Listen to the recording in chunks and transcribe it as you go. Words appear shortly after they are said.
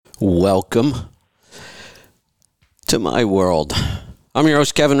Welcome to my world. I'm your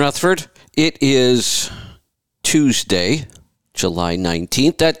host, Kevin Rutherford. It is Tuesday, July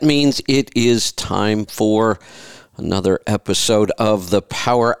 19th. That means it is time for another episode of the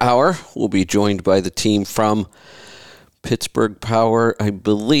Power Hour. We'll be joined by the team from Pittsburgh Power. I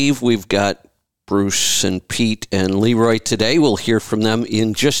believe we've got Bruce and Pete and Leroy today. We'll hear from them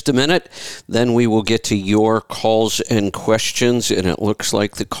in just a minute. Then we will get to your calls and questions, and it looks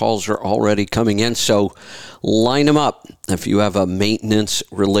like the calls are already coming in, so line them up if you have a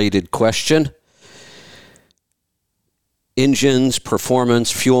maintenance-related question. Engines,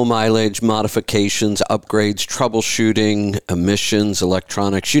 performance, fuel mileage, modifications, upgrades, troubleshooting, emissions,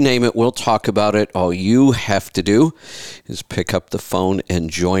 electronics, you name it, we'll talk about it. All you have to do is pick up the phone and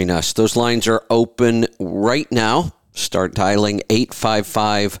join us. Those lines are open right now. Start dialing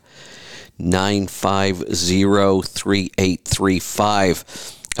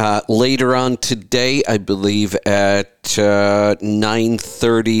 855-950-3835. Later on today, I believe at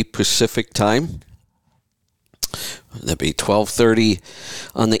 9:30 Pacific time, that'd be 12:30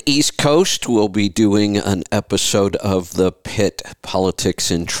 on the East Coast. We'll be doing an episode of the Pit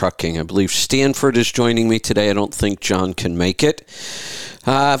Politics in Trucking. I believe Stanford is joining me today. I don't think John can make it.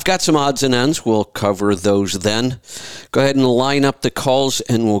 I've got some odds and ends. We'll cover those then. Go ahead and line up the calls,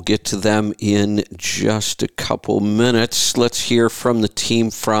 and we'll get to them in just a couple minutes. Let's hear from the team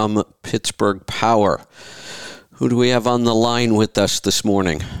from Pittsburgh Power. Who do we have on the line with us this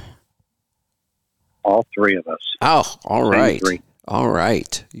morning? All three of us. Oh, all right. All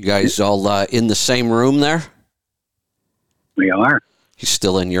right. You guys all in the same room there? We are. You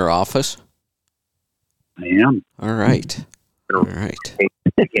still in your office? I am. All right. All right.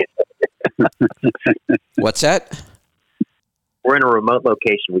 What's that? We're in a remote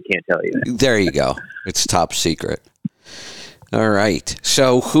location. We can't tell you that. There you go. It's top secret. All right.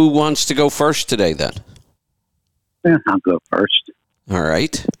 So who wants to go first today then? Yeah, I'll go first. All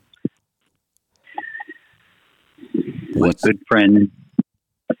right. My good friend,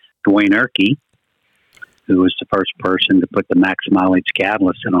 Dwayne Erkey, who was the first person to put the max mileage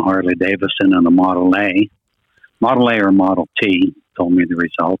catalyst in a Harley Davidson and a Model A or Model T, told me the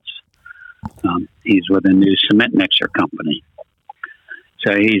results. He's with a new cement mixer company.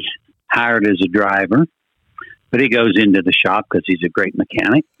 So he's hired as a driver, but he goes into the shop because he's a great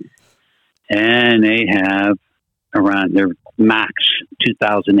mechanic. And they have around their max,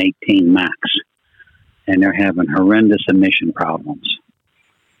 2018 max. And they're having horrendous emission problems.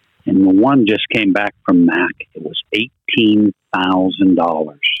 And the one just came back from Mac. It was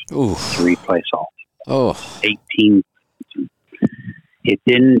 $18,000 to replace all. Oh, 18. It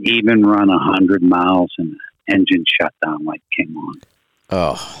didn't even run 100 miles, and the engine shut down like came on.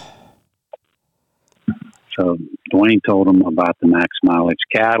 Oh. So Dwayne told him about the max mileage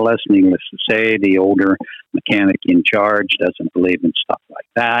catalyst. Needless to say, the older mechanic in charge doesn't believe in stuff like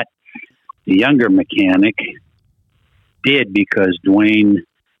that. The younger mechanic did because Dwayne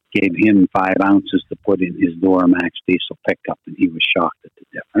gave him 5 ounces to put in his Duramax diesel pickup, and he was shocked at the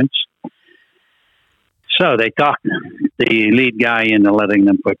difference. So they talked the lead guy into letting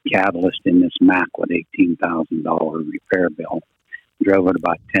them put catalyst in this Mac with $18,000 repair bill. Drove it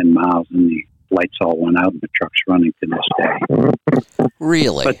about 10 miles, and the lights all went out, and the truck's running to this day.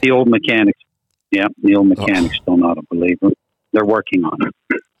 Really? But the old mechanic's still not a believer. They're working on it.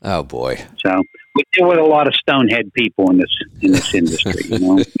 Oh, boy. So we deal with a lot of stonehead people in this industry, you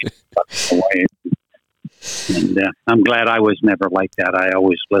know. And I'm glad I was never like that. I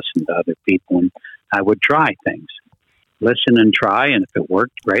always listened to other people, and I would try things. Listen and try, and if it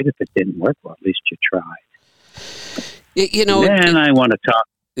worked, great. If it didn't work, well, at least you tried. You know, then I want to talk.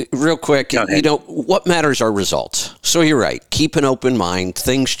 Real quick, you know, what matters are results. So you're right. Keep an open mind.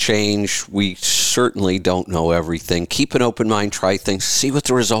 Things change. We certainly don't know everything. Keep an open mind. Try things. See what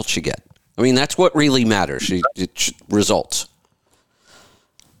the results you get. I mean, that's what really matters. Results.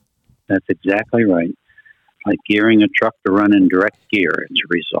 That's exactly right. Like gearing a truck to run in direct gear. It's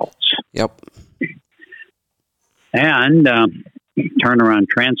results. Yep. And Turnaround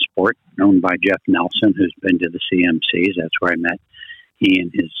Transport, owned by Jeff Nelson, who's been to the CMCs. That's where I met he and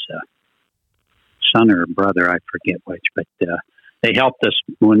his son or brother, I forget which, but they helped us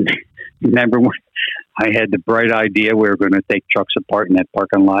remember when I had the bright idea we were going to take trucks apart in that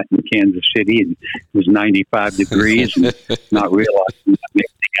parking lot in Kansas City, and it was 95 degrees, and not realizing that the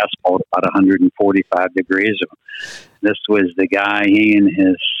asphalt about 145 degrees. This was the guy, he and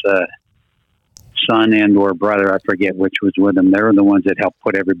his son and or brother, I forget which was with him. They were the ones that helped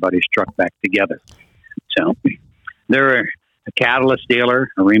put everybody's truck back together. So they're a catalyst dealer,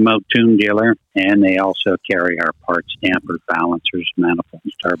 a remote tune dealer, and they also carry our parts, dampers, balancers,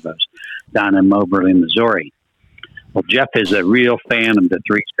 manifolds, turbos down in Moberly, Missouri. Well, Jeff is a real fan of the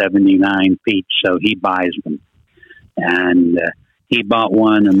 379 Peach, so he buys them. And he bought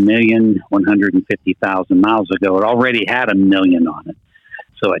one 1,150,000 miles ago. It already had 1 million on it.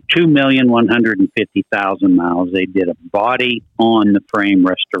 So at 2,150,000 miles, they did a body on the frame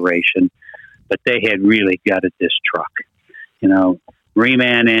restoration, but they had really gutted this truck. You know,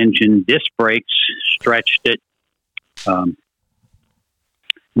 reman engine, disc brakes, stretched it,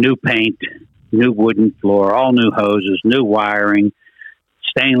 new paint, new wooden floor, all new hoses, new wiring,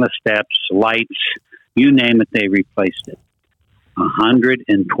 stainless steps, lights, you name it, they replaced it.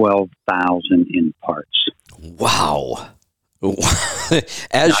 112,000 in parts. Wow.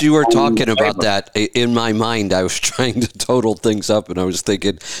 As you were talking about that, in my mind, I was trying to total things up, and I was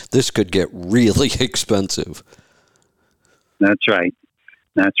thinking this could get really expensive. That's right.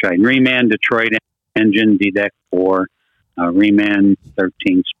 Reman Detroit engine, DDEC 4, Reman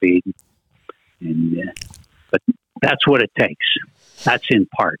 13-speed. But that's what it takes. That's in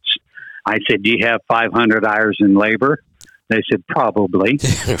parts. I said, do you have 500 hours in labor? They said, probably.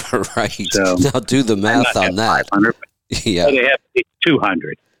 Right. So, now do the math on that. Yeah. They have to be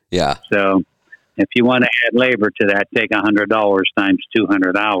 200. Yeah. So if you want to add labor to that, take $100 times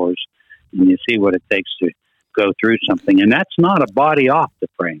 200 hours, and you see what it takes to go through something. And that's not a body off the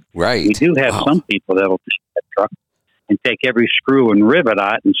frame. Right. We do have some people that'll take that truck and take every screw and rivet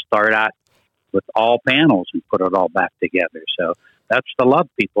out and start out with all panels and put it all back together. So that's the love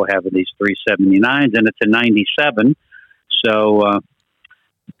people have of these 379s, and it's a 97, so it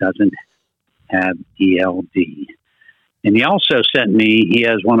doesn't have ELD. And he also sent me, he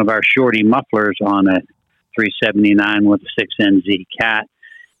has one of our shorty mufflers on a 379 with a 6NZ cat,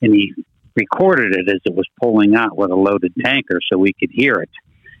 and he recorded it as it was pulling out with a loaded tanker so we could hear it.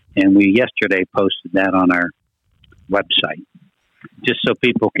 And we yesterday posted that on our website, just so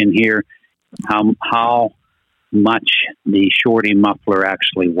people can hear how much the shorty muffler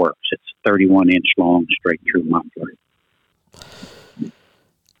actually works. It's a 31-inch long straight-through muffler.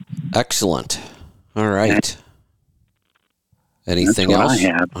 Excellent. All right. Anything else? I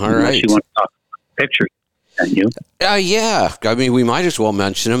have. All Unless right. You want to talk pictures? Can you? Yeah. I mean, we might as well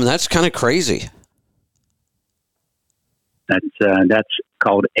mention them. That's kind of crazy. That's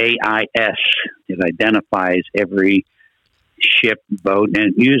called AIS. It identifies every ship, boat,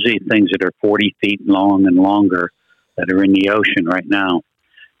 and usually things that are 40 feet long and longer that are in the ocean right now.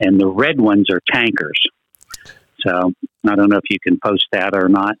 And the red ones are tankers. So I don't know if you can post that or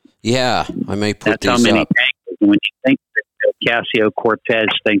not. Yeah, I may put That's how these many up. tankers. When you think that Casio Cortez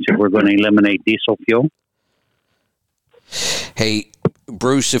thinks that we're going to eliminate diesel fuel. Hey,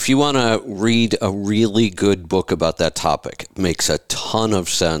 Bruce, if you want to read a really good book about that topic, it makes a ton of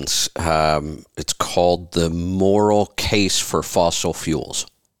sense. It's called The Moral Case for Fossil Fuels.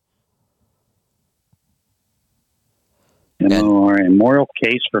 Moral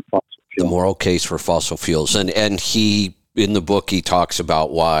Case for Fossil Fuels. The Moral Case for Fossil Fuels. And he, in the book, he talks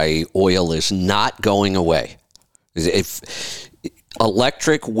about why oil is not going away. If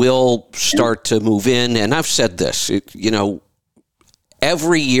electric will start to move in, and I've said this,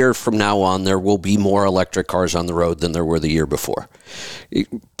 every year from now on, there will be more electric cars on the road than there were the year before.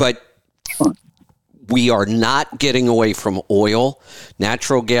 But we are not getting away from oil,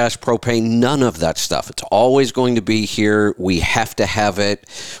 natural gas, propane, none of that stuff. It's always going to be here. We have to have it.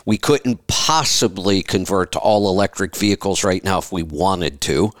 We couldn't possibly convert to all electric vehicles right now if we wanted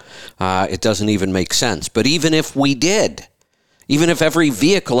to. It doesn't even make sense. But even if we did, even if every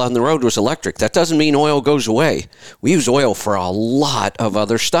vehicle on the road was electric, that doesn't mean oil goes away. We use oil for a lot of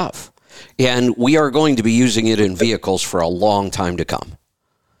other stuff. And we are going to be using it in vehicles for a long time to come.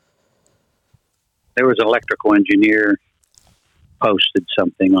 There was an electrical engineer posted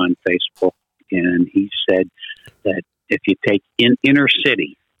something on Facebook, and he said that if you take in inner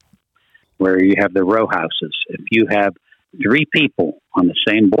city, where you have the row houses, if you have 3 people on the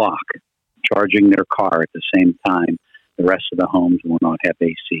same block charging their car at the same time, the rest of the homes will not have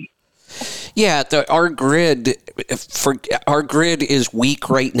AC. Yeah, our grid is weak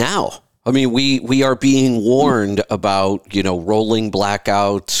right now. I mean, we are being warned about, rolling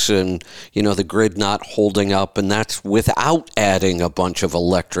blackouts and, the grid not holding up, and that's without adding a bunch of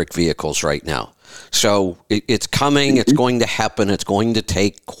electric vehicles right now. So it's coming, it's going to happen, it's going to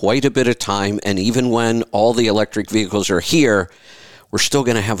take quite a bit of time, and even when all the electric vehicles are here, we're still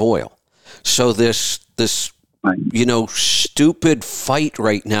going to have oil. So this stupid fight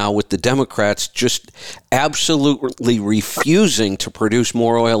right now with the Democrats just absolutely refusing to produce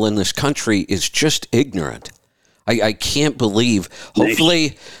more oil in this country is just ignorant. I can't believe.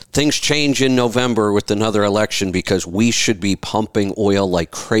 Hopefully things change in November with another election, because we should be pumping oil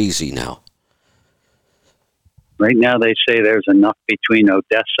like crazy now. Right now, they say there's enough between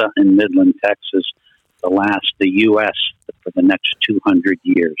Odessa and Midland, Texas, to last the U.S. for the next 200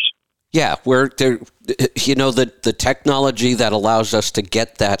 years. Yeah, we're there. You know, the technology that allows us to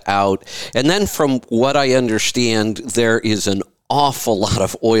get that out. And then from what I understand, there is an awful lot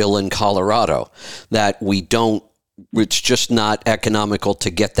of oil in Colorado that we don't, it's just not economical to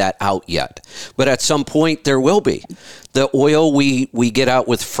get that out yet. But at some point there will be. The oil we get out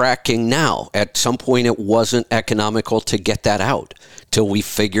with fracking now, at some point it wasn't economical to get that out till we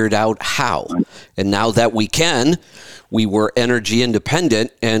figured out how. And now that we can, we were energy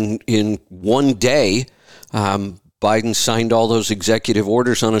independent, and in one day, Biden signed all those executive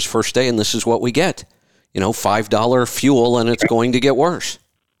orders on his first day, and this is what we get. You know, $5 fuel, and it's going to get worse.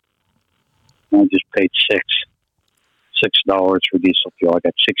 I just paid $6 for diesel fuel. I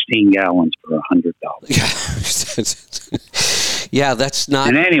got 16 gallons for $100. Yeah, that's not.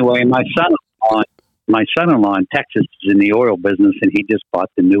 And anyway, my son-in-law in Texas is in the oil business, and he just bought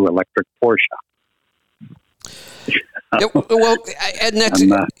the new electric Porsche. Well, and that's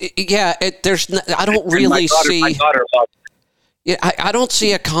there's. I don't really see. My daughter loves it. Yeah, I don't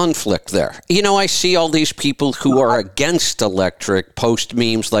see a conflict there. You know, I see all these people who are against electric post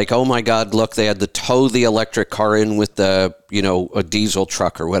memes like, "Oh my God, look, they had to tow the electric car in with a diesel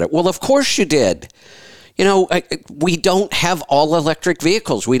truck or whatever." Well, of course you did. You know, we don't have all electric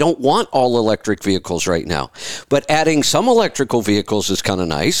vehicles. We don't want all electric vehicles right now. But adding some electrical vehicles is kind of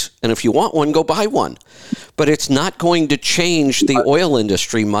nice. And if you want one, go buy one. But it's not going to change the oil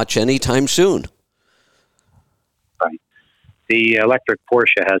industry much anytime soon. Right. The electric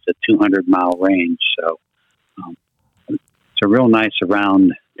Porsche has a 200-mile range, so it's a real nice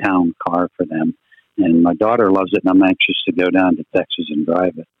around-town car for them. And my daughter loves it, and I'm anxious to go down to Texas and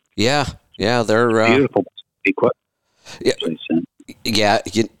drive it. Yeah, they're beautiful equipment. Yeah,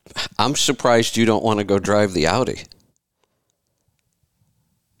 I'm surprised you don't want to go drive the Audi.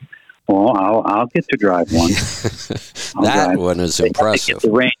 Well, I'll get to drive one. That one is impressive.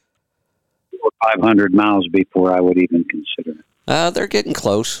 The range 500 miles before I would even consider it. They're getting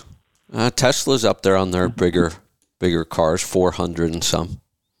close. Tesla's up there on their bigger cars, 400 and some.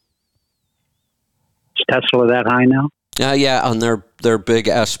 Is Tesla that high now? Yeah, on their big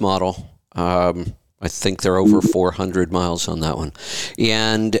S model. I think they're over 400 miles on that one.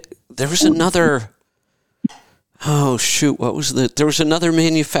 And there was another. Oh shoot! There was another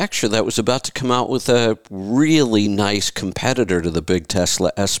manufacturer that was about to come out with a really nice competitor to the big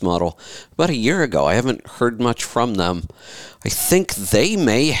Tesla S model about a year ago. I haven't heard much from them. I think they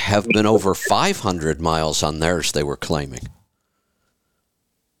may have been over 500 miles on theirs, they were claiming.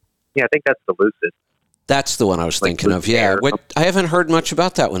 Yeah, I think that's the Lucid. That's the one I was thinking of. Yeah, I haven't heard much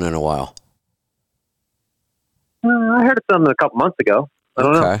about that one in a while. I heard of something a couple months ago. I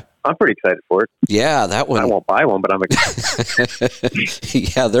don't know. I'm pretty excited for it. Yeah, that one. I won't buy one, but I'm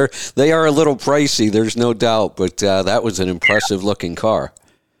excited. Yeah, they are a little pricey. There's no doubt, but that was an impressive looking car.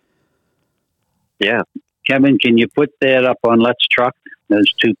 Yeah, Kevin, can you put that up on Let's Truck?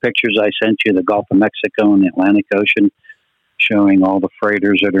 Those two pictures I sent you, the Gulf of Mexico and the Atlantic Ocean, showing all the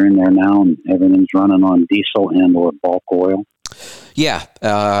freighters that are in there now, and everything's running on diesel and or bulk oil. Yeah,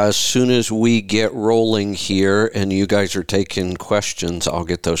 as soon as we get rolling here and you guys are taking questions, I'll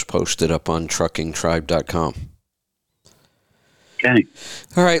get those posted up on truckingtribe.com. Okay.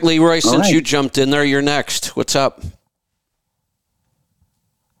 All right, Leroy, since you jumped in there, you're next. What's up?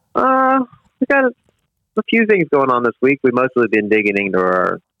 We got a few things going on this week. We've mostly been digging into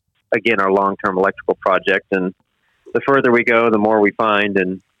our long-term electrical project, and the further we go, the more we find,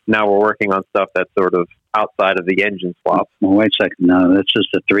 and now we're working on stuff that's sort of outside of the engine swap. Well, wait a second. No, this is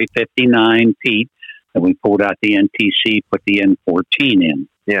the 359 Pete that we pulled out the NTC, put the N14 in.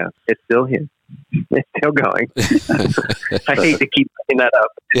 Yeah, it's still here. It's still going. I hate to keep bringing that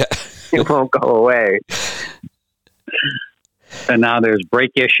up. Yeah. It won't go away. And now there's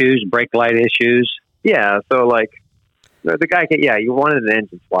brake light issues. Yeah, so like the guy, you wanted an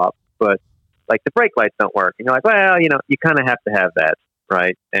engine swap, but like the brake lights don't work. And you're like, well, you kind of have to have that,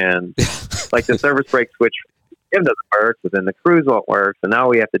 right? And like the service brake switch doesn't work, but then the cruise won't work. So now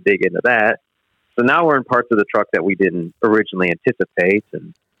we have to dig into that. So now we're in parts of the truck that we didn't originally anticipate.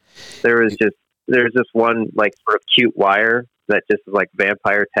 And there's just one like sort of cute wire that just like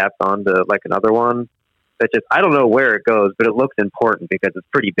vampire taps onto like another one that just, I don't know where it goes, but it looks important because it's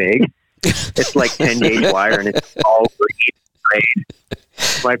pretty big. It's like 10 gauge wire and it's all green.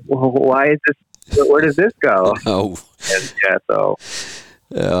 Like, well, why is this? Where does this go? Oh, and, yeah, so.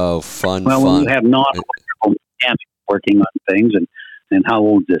 Oh, fun. Well, when you have non-electrical mechanic working on things. And how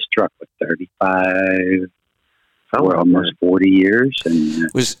old this truck was? 35, or almost 40 years. And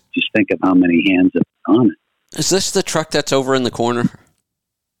just think of how many hands have been on it. Is this the truck that's over in the corner?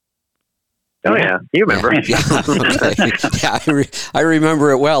 Oh, yeah. You remember. Yeah, okay. Yeah, I remember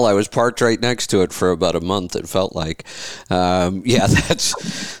it well. I was parked right next to it for about a month, it felt like. Yeah,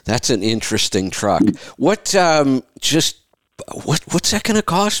 that's an interesting truck. What's that going to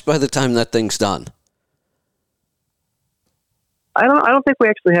cost by the time that thing's done? I don't think we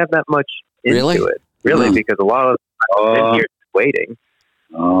actually have that much into it, really, because a lot of been here waiting.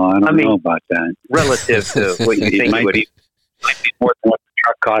 Oh, I don't know about that. Relative to what you think it would be. Might be more than what the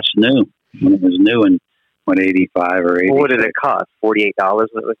truck costs new. When it was new in, 85 or 80. What did it cost? $48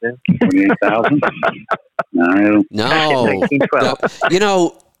 when it was new? $48,000? No. You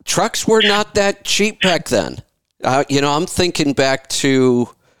know, trucks were not that cheap back then. I'm thinking back to...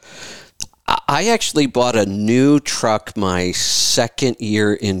 I actually bought a new truck my second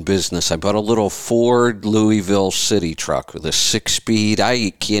year in business. I bought a little Ford Louisville City truck with a 6-speed. I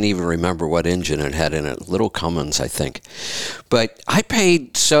can't even remember what engine it had in it. Little Cummins, I think. But I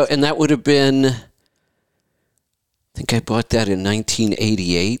paid and that would have been, I think I bought that in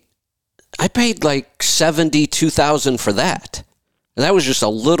 1988. I paid like $72,000 for that. And that was just a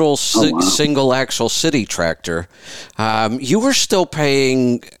little single axle city tractor. You were still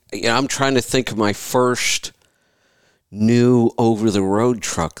paying, I'm trying to think of my first new over-the-road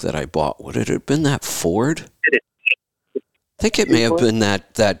truck that I bought. Would it have been that Ford? I think it may have been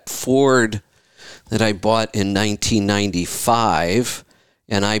that Ford that I bought in 1995,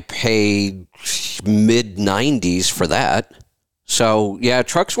 and I paid mid-90s for that. So, yeah,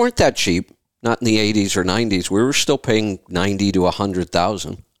 trucks weren't that cheap. Not in the 80s or 90s. We were still paying $90,000 to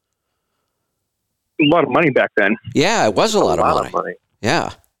 $100,000. A lot of money back then. Yeah, it was a lot of money.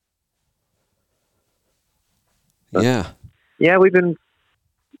 Yeah. Yeah. Yeah, we've been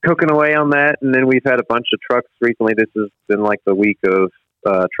cooking away on that, and then we've had a bunch of trucks recently. This has been like the week of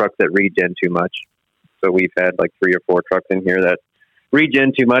trucks that regen too much. So we've had like 3 or 4 trucks in here that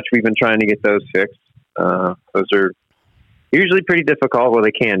regen too much. We've been trying to get those fixed. Those are usually pretty difficult, well,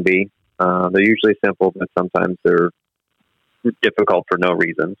 they can be. They're usually simple, but sometimes they're difficult for no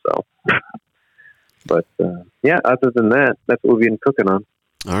reason. So, but yeah, other than that, that's what we've been cooking on.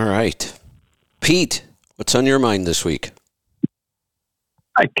 All right. Pete, what's on your mind this week?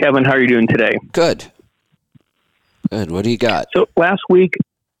 Hi, Kevin. How are you doing today? Good. Good. What do you got? So last week,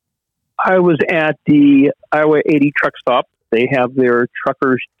 I was at the Iowa 80 truck stop. They have their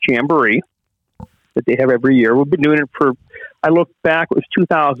Truckers Jamboree that they have every year. We've been doing it I looked back, it was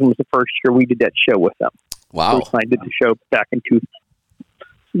 2000 was the first year we did that show with them. Wow. First time I did the show back in 2000.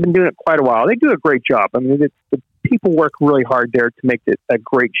 We've been doing it quite a while. They do a great job. I mean, the people work really hard there to make it a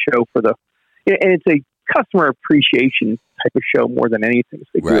great show and it's a customer appreciation type of show more than anything. So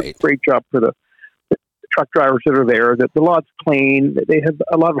they do a great job for the truck drivers that are there. The lot's clean. They have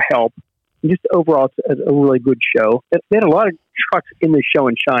a lot of help. And just overall, it's a really good show. They had a lot of trucks in the show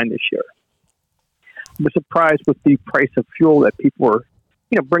and shine this year. I was surprised with the price of fuel that people were,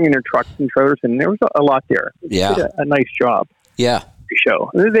 bringing their trucks and trailers, and there was a lot there. They did a nice job. Yeah. The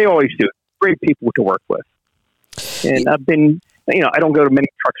show. They always do. Great people to work with. And I've been, I don't go to many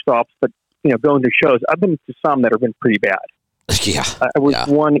truck stops, but, going to shows, I've been to some that have been pretty bad. Yeah. I was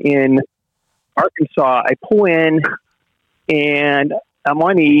one in Arkansas. I pull in, and I'm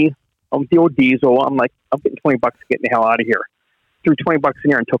on the old diesel. I'm like, I'm getting $20 to get the hell out of here. Threw $20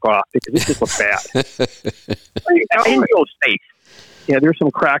 in there and took off because it just looked bad. I didn't feel safe. There's some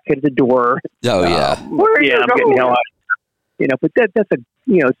crack at the door. Oh yeah. I'm getting the hell out. But that's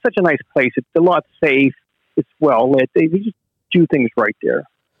it's such a nice place. It's a lot safe. It's well lit. They just do things right there.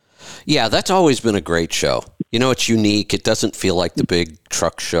 Yeah, that's always been a great show. It's unique. It doesn't feel like the big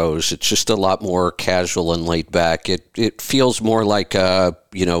truck shows. It's just a lot more casual and laid back. It feels more like a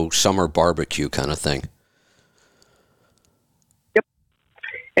summer barbecue kind of thing.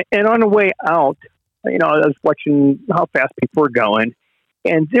 And on the way out, I was watching how fast people were going,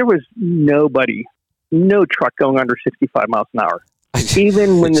 and there was no truck going under 65 miles an hour.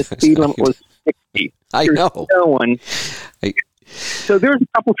 Even when the speed limit was 60. I know. No one. So there's a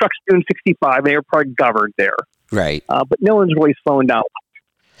couple trucks doing 65, and they were probably governed there. Right. But no one's really slowing down.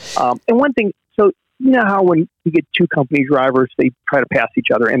 And one thing, so how when you get 2 company drivers, they try to pass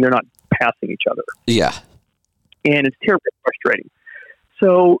each other, and they're not passing each other. Yeah. And it's terribly frustrating.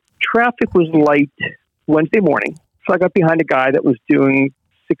 So traffic was light Wednesday morning. So I got behind a guy that was doing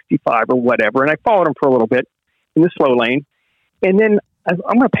 65 or whatever, and I followed him for a little bit in the slow lane. And then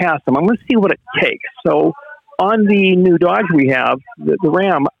I'm going to pass him. I'm going to see what it takes. So on the new Dodge we have, the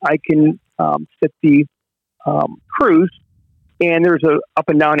Ram, I can set the cruise, and there's a up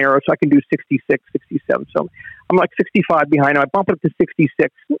and down arrow, so I can do 66, 67. So I'm like 65 behind him. I bump it up to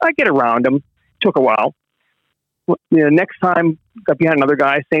 66. I get around him. Took a while. Next time, got behind another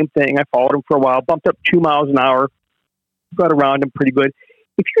guy, same thing. I followed him for a while, bumped up 2 miles an hour, got around him pretty good.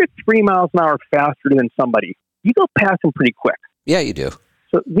 If you're 3 miles an hour faster than somebody, you go past them pretty quick. Yeah, you do.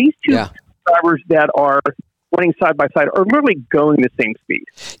 So these two drivers that are running side by side are literally going the same speed.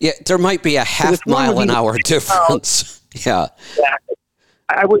 Yeah, there might be a half mile an hour difference. Yeah. Exactly.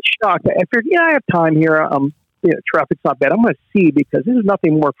 I was shocked. I figured, I have time here. Traffic's not bad. I'm going to see, because this is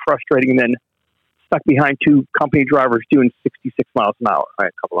nothing more frustrating than stuck behind two company drivers doing 66 miles an hour. Right,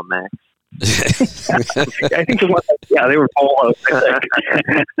 a couple of max. I think the one, they were all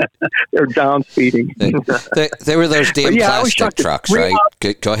they were down speeding. They were those damn plastic trucks, right?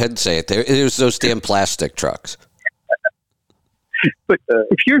 Go ahead and say it. It was those damn plastic trucks. But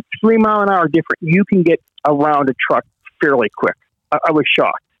if you're 3 mile an hour different, you can get around a truck fairly quick. I was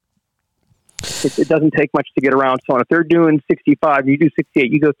shocked. It doesn't take much to get around someone. If they're doing 65, you do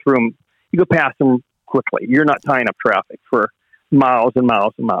 68, you go through them, you go past them quickly. You're not tying up traffic for miles and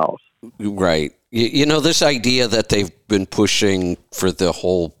miles and miles. Right. This idea that they've been pushing for the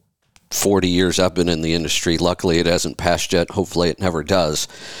whole 40 years I've been in the industry, luckily it hasn't passed yet. Hopefully it never does.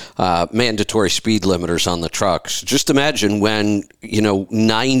 Mandatory speed limiters on the trucks. Just imagine when,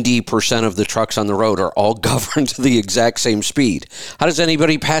 90% of the trucks on the road are all governed to the exact same speed. How does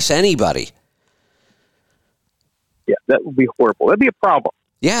anybody pass anybody? Yeah, that would be horrible. That'd be a problem.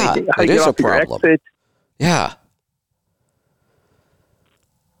 Yeah, it is a problem. Yeah.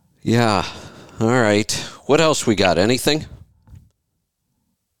 Yeah. All right. What else we got? Anything?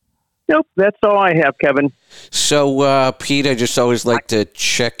 Nope, that's all I have, Kevin. So, Pete, I just always like to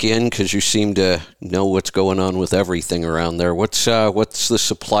check in because you seem to know what's going on with everything around there. What's the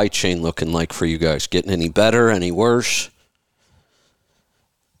supply chain looking like for you guys? Getting any better, any worse?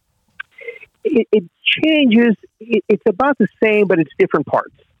 It changes. It's about the same, but it's different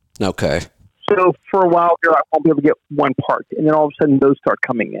parts. Okay. So for a while here, I won't be able to get one part, and then all of a sudden those start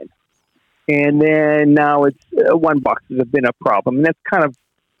coming in. And then now it's one boxes have been a problem, and that's kind of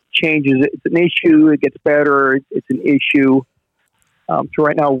changes. It's an issue. It gets better. It's an issue. So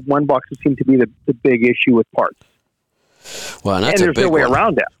right now, one boxes seem to be the big issue with parts. Well, and that's there's no way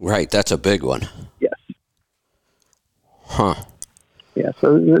around that. Right, that's a big one. Yes. Huh. Yeah.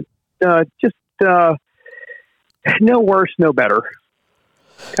 So just no worse, no better.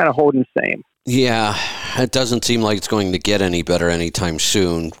 Kind of holding the same. Yeah, it doesn't seem like it's going to get any better anytime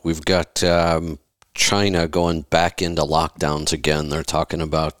soon. We've got China going back into lockdowns again. They're talking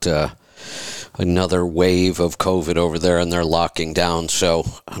about another wave of COVID over there, and they're locking down. So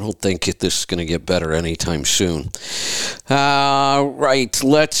I don't think this is going to get better anytime soon. Right,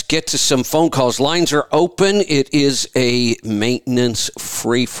 let's get to some phone calls. Lines are open. It is a maintenance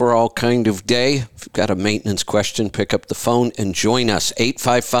free-for-all kind of day. If you've got a maintenance question, pick up the phone and join us.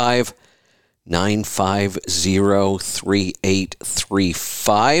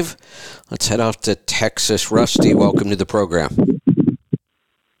 855-950-3835. Let's head off to Texas. Rusty, welcome to the program.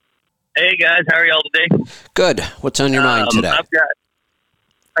 Hey, guys. How are y'all today? Good. What's on your mind today?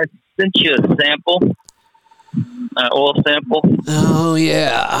 I sent you a sample, oil sample. Oh,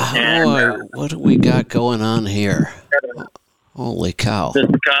 yeah. And, what do we got going on here? Holy cow.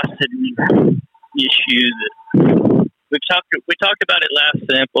 Viscosity issue. We talked about it last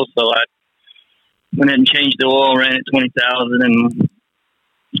sample, so I went ahead and changed the oil, ran it 20,000, and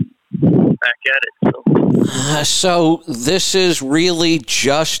back at it. So this is really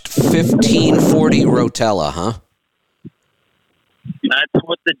just 1540 Rotella, huh? That's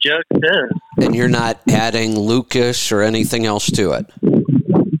what the jug says. And you're not adding Lucas or anything else to it?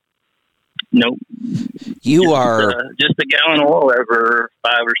 Nope. You are just a gallon of oil over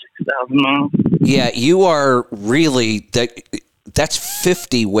 5,000 or 6,000 miles. Yeah, you are really that's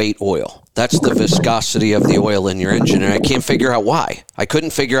 50 weight oil. That's the viscosity of the oil in your engine, and I can't figure out why. I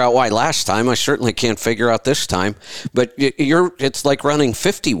couldn't figure out why last time. I certainly can't figure out this time. But it's like running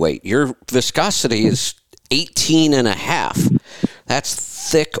 50 weight. Your viscosity is 18 and a half. That's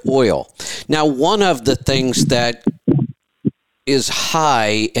thick oil. Now, one of the things that is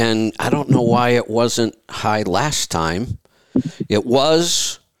high, and I don't know why it wasn't high last time. It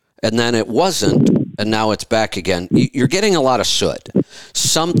was, and then it wasn't, and now it's back again. You're getting a lot of soot.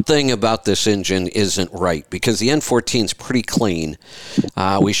 Something about this engine isn't right because the N14 is pretty clean.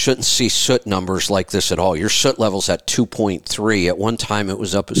 We shouldn't see soot numbers like this at all. Your soot level's at 2.3. At one time, it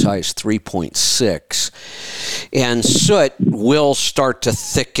was up as high as 3.6. And soot will start to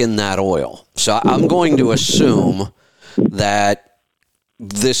thicken that oil. So I'm going to assume that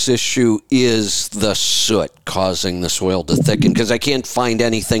this issue is the soot causing the soil to thicken, because I can't find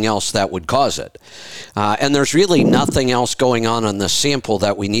anything else that would cause it. And there's really nothing else going on the sample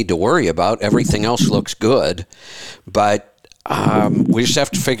that we need to worry about. Everything else looks good, but we just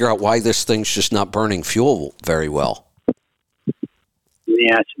have to figure out why this thing's just not burning fuel very well. Let me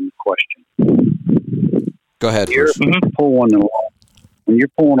ask you a question. Go ahead. When you're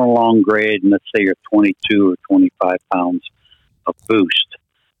pulling a long grade, and let's say you're 22 or 25 pounds of boost,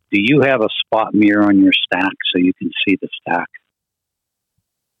 do you have a spot mirror on your stack so you can see the stack?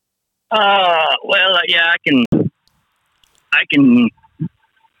 Yeah, I can.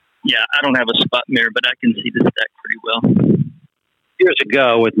 Yeah, I don't have a spot mirror, but I can see the stack pretty well. Years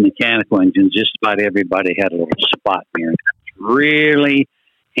ago with mechanical engines, just about everybody had a little spot mirror. It's really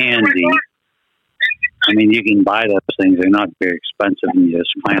handy. I mean, you can buy those things. They're not very expensive, and you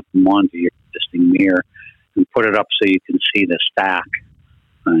just clamp them onto your existing mirror and put it up so you can see the stack.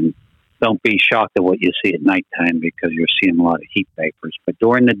 And don't be shocked at what you see at nighttime, because you're seeing a lot of heat vapors. But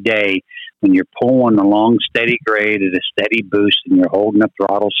during the day, when you're pulling a long, steady grade at a steady boost and you're holding the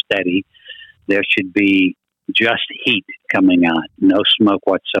throttle steady, there should be just heat coming out, no smoke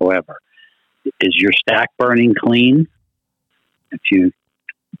whatsoever. Is your stack burning clean? If you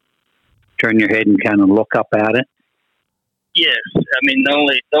turn your head and kind of look up at it? Yes. I mean, the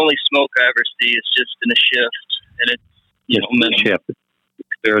only smoke I ever see is just in a shift, and it's, minimal. Shift.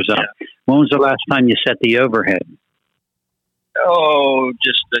 There's a, When was the last time you set the overhead? Oh,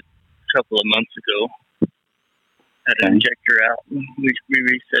 just a couple of months ago. Had an injector out. We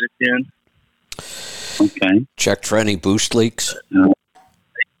reset it in. Okay. Checked for any boost leaks?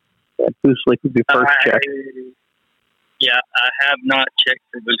 That boost leak would be first check. Yeah, I have not checked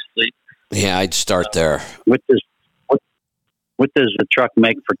for boost leak. Yeah, I'd start there. What does the truck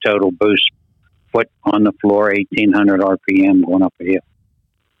make for total boost? Foot on the floor, 1,800 RPM going up a hill.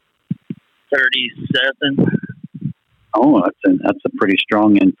 37. Oh, that's a pretty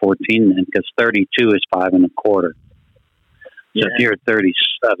strong N14 then, because 32 is 5 1/4. Yeah. So if you're at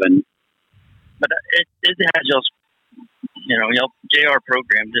 37. But it has y'all JR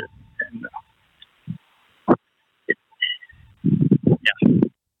programmed it. And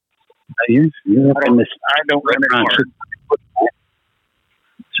You're up in this. I don't run it hard.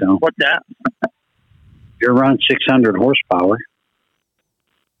 So what's that? You're around 600 horsepower.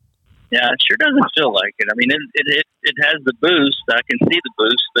 Yeah, it sure doesn't feel like it. I mean, it has the boost. I can see the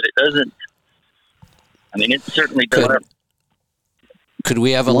boost, but it doesn't. I mean, it certainly doesn't. Could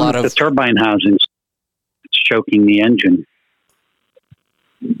we have a lot of the turbine housings choking the engine?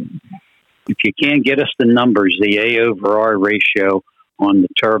 If you can't get us the numbers, the A/R ratio on the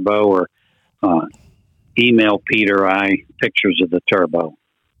turbo, or email Peter pictures of the turbo,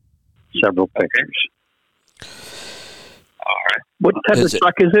 several pictures. All right. What type of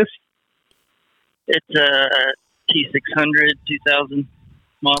truck is this? It's a T600 2000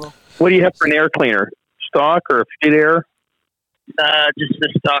 model. What do you have for an air cleaner? Stock or feed air? Just a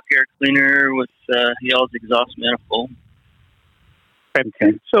stock air cleaner with y'all's exhaust manifold.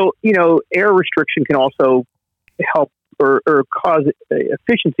 Okay. So, air restriction can also help or cause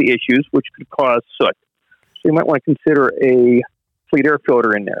efficiency issues, which could cause soot. So you might want to consider a fleet air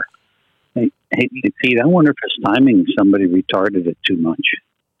filter in there. Hey, Pete, I wonder if it's timing somebody retarded it too much.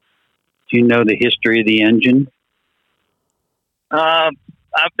 Do you know the history of the engine?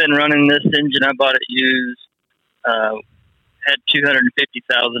 I've been running this engine. I bought it used. Had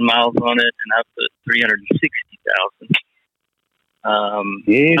 250,000 miles on it, and I put 360,000.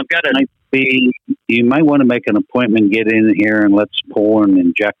 I've got you might want to make an appointment, get in here, and let's pull an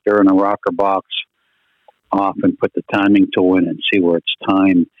injector and a rocker box off and put the timing tool in and see where it's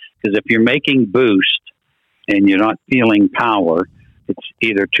timed. Because if you're making boost and you're not feeling power, it's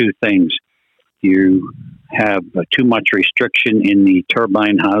either two things. You have too much restriction in the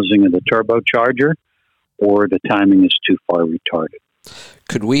turbine housing of the turbocharger, or the timing is too far retarded.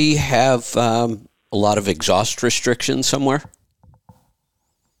 Could we have a lot of exhaust restrictions somewhere?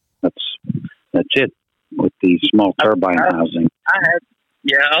 That's it with the small turbine housing.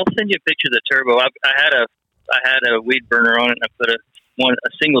 I'll send you a picture of the turbo. I had a weed burner on it, and I put a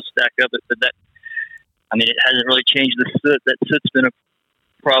single stack of it, but it hasn't really changed the soot. That soot's been a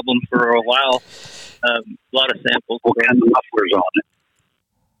problem for a while. A lot of samples. What kind of mufflers on it?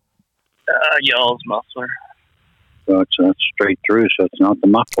 Y'all's muffler. So it's straight through, so it's not the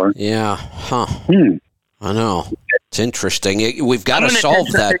muffler. Yeah. Huh. I know. It's interesting. We've got to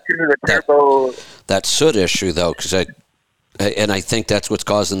solve that soot issue, though, because I think that's what's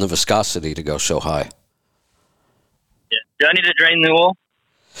causing the viscosity to go so high. Yeah. Do I need to drain the oil?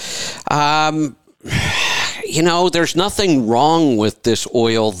 there's nothing wrong with this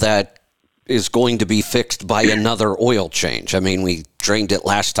oil that is going to be fixed by another oil change. I mean, we drained it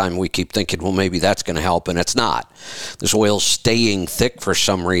last time. We keep thinking, well, maybe that's going to help, and it's not. This oil's staying thick for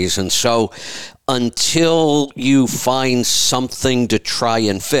some reason. So until you find something to try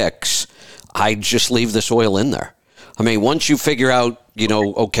and fix, I just leave this oil in there. I mean, once you figure out,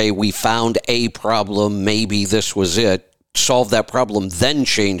 okay, we found a problem, maybe this was it, solve that problem, then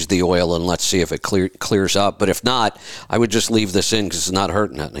change the oil, and let's see if it clears up. But if not, I would just leave this in because it's not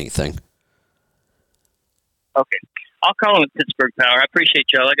hurting anything. Okay. I'll call him at Pittsburgh Power. I appreciate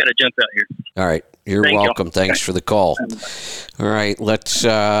y'all. I got to jump out here. All right. You're welcome. Thanks for the call. All right. Let's,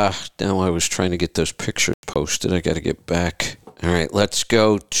 now I was trying to get those pictures posted. I got to get back. All right. Let's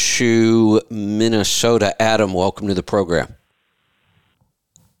go to Minnesota. Adam, welcome to the program.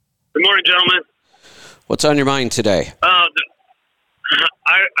 Good morning, gentlemen. What's on your mind today? I've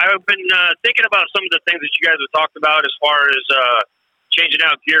been thinking about some of the things that you guys have talked about as far as changing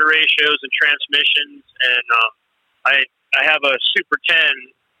out gear ratios and transmissions, and I have a Super 10,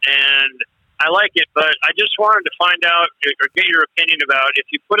 and I like it, but I just wanted to find out or get your opinion about if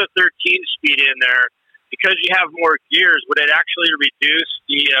you put a 13-speed in there, because you have more gears, would it actually reduce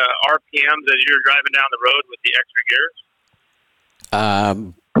the RPMs as you're driving down the road with the extra gears?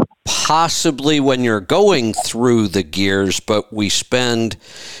 Possibly when you're going through the gears, but we spend,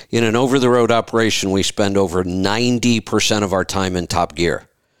 in an over-the-road operation, we spend over 90% of our time in top gear.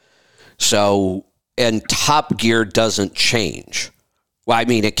 So, and top gear doesn't change. Well, I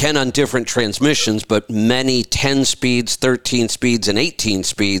mean, it can on different transmissions, but many 10 speeds, 13 speeds, and 18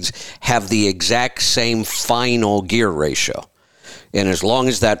 speeds have the exact same final gear ratio. And as long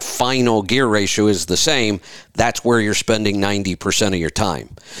as that final gear ratio is the same, that's where you're spending 90% of your time.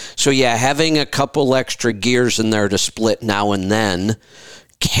 So yeah, having a couple extra gears in there to split now and then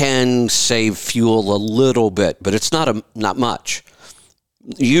can save fuel a little bit, but it's not much.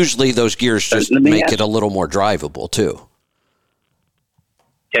 Usually those gears just make it a little more drivable too.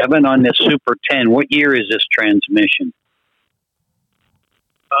 Kevin, on this Super 10, what year is this transmission?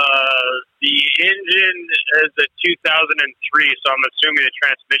 The engine is a 2003, so I'm assuming the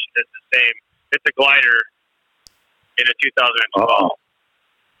transmission is the same. It's a glider in a 2012. Oh,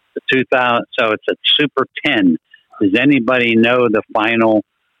 the 2000. So it's a Super 10. Does anybody know the final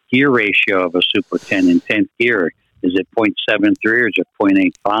gear ratio of a Super 10 in 10th gear? Is it 0.73 or is it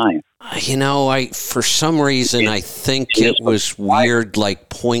 0.85? For some reason, I think it was weird, like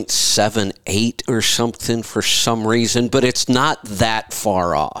 0.78 or something for some reason, but it's not that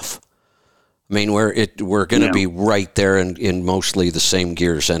far off. I mean, we're going to be right there in mostly the same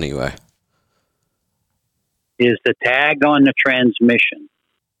gears anyway. Is the tag on the transmission?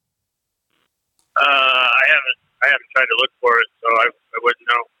 I haven't tried to look for it, so I wouldn't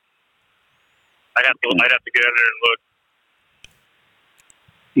know. I'd have to get in there and look.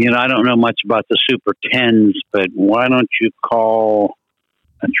 I don't know much about the Super 10s, but why don't you call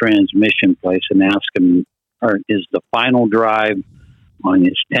a transmission place and ask them, or is the final drive on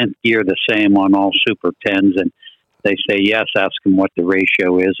his 10th gear the same on all Super 10s? And they say yes, ask them what the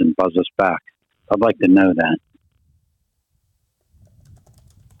ratio is and buzz us back. I'd like to know that.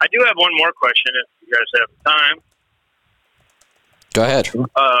 I do have one more question if you guys have time. Go ahead.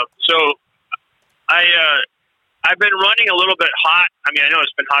 So I've been running a little bit hot. I mean, I know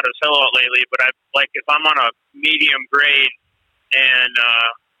it's been hot as hell out lately, but if I'm on a medium grade and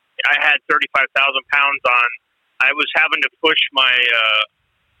I had 35,000 pounds on, I was having to push my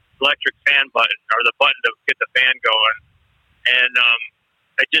electric fan button or the button to get the fan going, and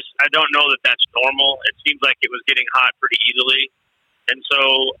I don't know that that's normal. It seems like it was getting hot pretty easily, and so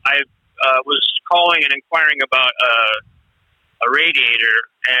I was calling and inquiring about a radiator,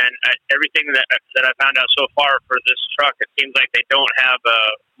 and everything that I found out so far for this truck, it seems like they don't have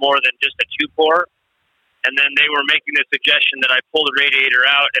more than just a 2-pore. And then they were making the suggestion that I pull the radiator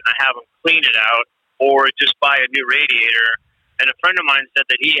out and I have them clean it out, or just buy a new radiator. And a friend of mine said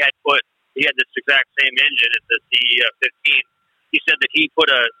that he had this exact same engine, it's the C15. He said that he put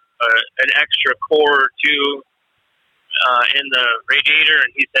an extra core or two in the radiator,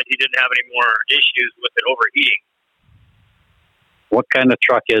 and he said he didn't have any more issues with it overheating. What kind of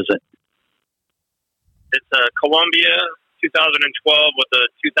truck is it? It's a Columbia 2012 with a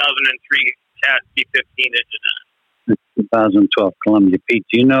 2003 Cat C15 engine in it. 2012 Columbia. Pete,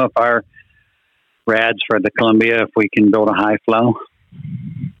 do you know if our rads for the Columbia, if we can build a high flow?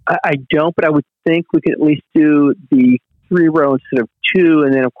 I don't, but I would think we could at least do the 3-row instead of 2,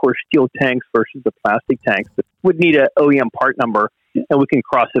 and then, of course, steel tanks versus the plastic tanks. But would need an OEM part number, and we can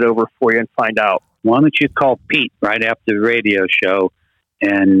cross it over for you and find out. Why don't you call Pete right after the radio show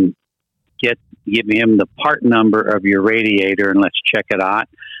and get give him the part number of your radiator, and let's check it out.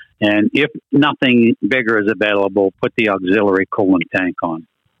 And if nothing bigger is available, put the auxiliary coolant tank on.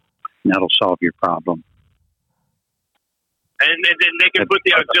 And that'll solve your problem. And then they can put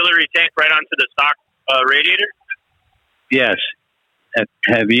the auxiliary tank right onto the stock radiator? Yes.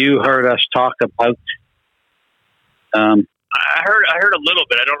 Have you heard us talk about... I heard a little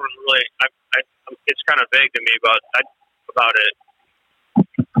bit. I don't really... it's kind of vague to me about it.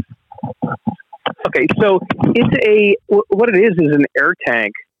 Okay, so what it is an air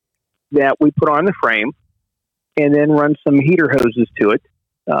tank that we put on the frame and then run some heater hoses to it,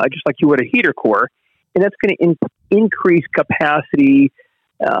 just like you would a heater core, and that's going to increase capacity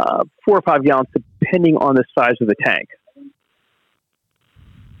 4 or 5 gallons depending on the size of the tank.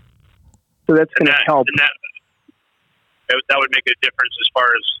 So that's going to help. That would make a difference as far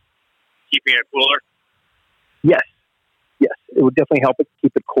as keeping it cooler? Yes, it would definitely help it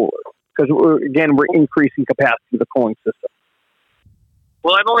keep it cooler because we're increasing capacity of the cooling system.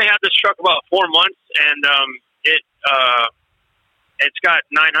 Well, I've only had this truck about 4 months, and it's got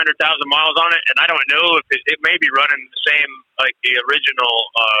 900,000 miles on it, and I don't know if it may be running the same like the original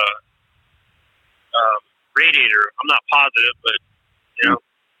radiator. I'm not positive, but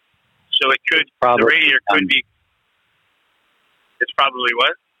so it could. The radiator could be. It's probably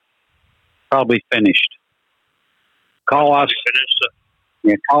what? Probably finished. Call us.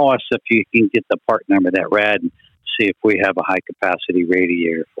 Call us if you can get the part number of that rad and see if we have a high capacity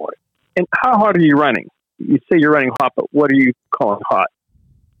radiator for it. And how hot are you running? You say you're running hot, but what are you calling hot?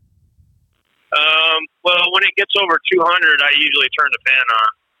 Well, when it gets over 200, I usually turn the fan on.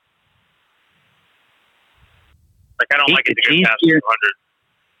 Like I don't like it to get past 200.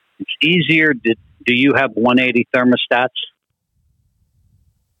 It's easier. Do you have 180 thermostats?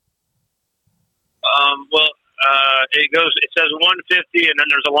 It says 150, and then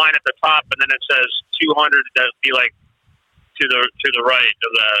there's a line at the top, and then it says 200. That'd be like to the right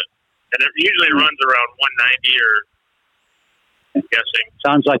of that, and it usually runs around 190 or. I'm guessing.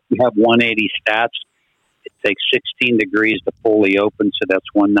 Sounds like you have 180 stats. It takes 16 degrees to fully open, so that's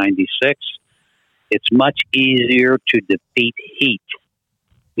 196. It's much easier to defeat heat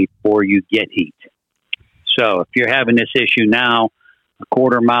before you get heat. So if you're having this issue now, a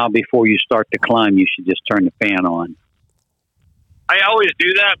quarter mile before you start to climb, you should just turn the fan on. I always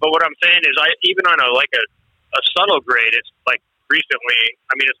do that, but what I'm saying is, even on a subtle grade, it's like recently.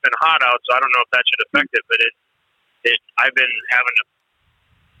 I mean, it's been hot out, so I don't know if that should affect it, but I've been having to.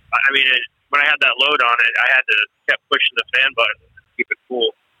 I mean, when I had that load on it, I had to kept pushing the fan button to keep it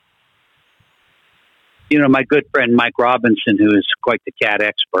cool. My good friend Mike Robinson, who is quite the cat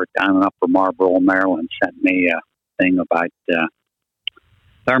expert down in Upper Marlboro, Maryland, sent me a thing about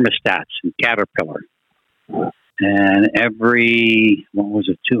thermostats and Caterpillar. And every,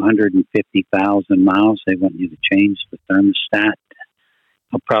 250,000 miles, they want you to change the thermostat.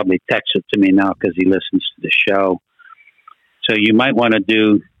 He'll probably text it to me now because he listens to the show. So you might want to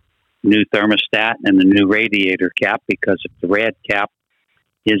do new thermostat and the new radiator cap, because if the rad cap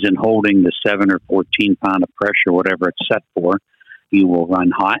isn't holding the 7 or 14 pound of pressure, whatever it's set for, you will run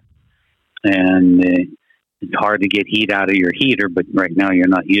hot. And it's hard to get heat out of your heater, but right now you're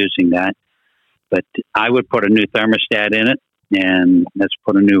not using that. But I would put a new thermostat in it, and let's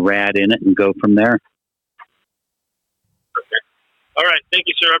put a new rad in it and go from there. Okay. All right. Thank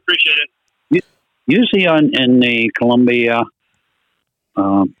you, sir. I appreciate it. Usually in the Columbia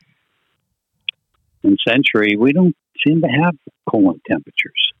and Century, we don't seem to have coolant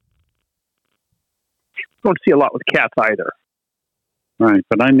temperatures. Don't see a lot with cats either. Right,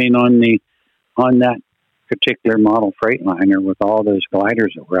 but I mean on that particular model Freightliner with all those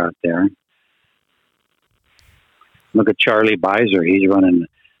gliders that were out there. Look at Charlie Beiser. He's running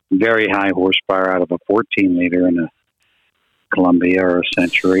very high horsepower out of a 14-liter in a Columbia or a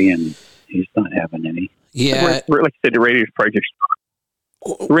Century, and he's not having any. Yeah. Like you said, the radiators probably just...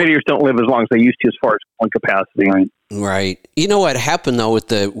 The radiators don't live as long as they used to as far as cooling capacity. Right. You know what happened, though, with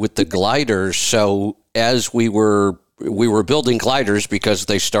the gliders? So as we were building gliders because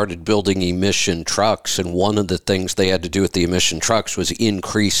they started building emission trucks, and one of the things they had to do with the emission trucks was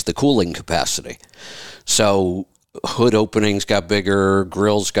increase the cooling capacity. So hood openings got bigger,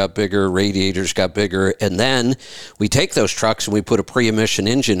 grills got bigger, radiators got bigger, and then we take those trucks and we put a pre-emission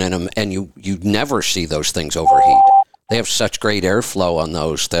engine in them, and you never see those things overheat. They have such great airflow on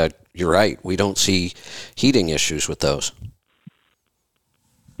those that you're right, we don't see heating issues with those.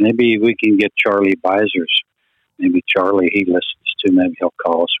 Maybe we can get Charlie Beisers. Maybe Charlie, he listens to, maybe he'll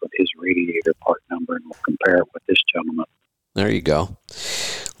call us with his radiator part number and we'll compare it with this gentleman. There you go.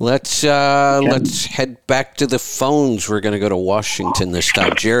 Let's head back to the phones. We're going to go to Washington this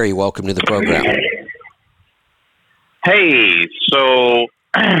time. Jerry, welcome to the program. Hey, so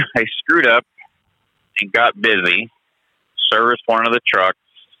I screwed up and got busy, serviced one of the trucks,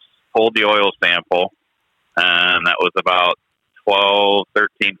 pulled the oil sample, and that was about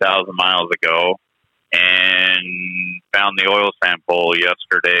 13,000 miles ago, and found the oil sample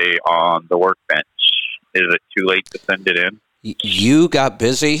yesterday on the workbench. Is it too late to send it in? You got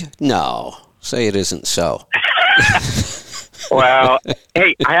busy? No. Say it isn't so. Well,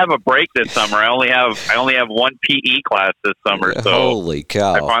 hey, I have a break this summer. I only have one PE class this summer, so holy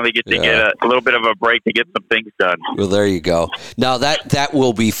cow! I finally get to get a little bit of a break to get some things done. Well, there you go. Now that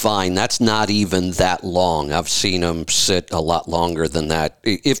will be fine. That's not even that long. I've seen them sit a lot longer than that.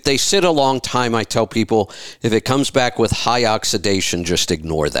 If they sit a long time, I tell people, if it comes back with high oxidation, just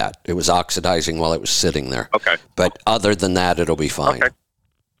ignore that. It was oxidizing while it was sitting there. Okay. But other than that, it'll be fine.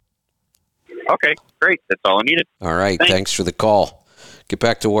 Okay, great. That's all I needed. All right. Thanks for the call. Get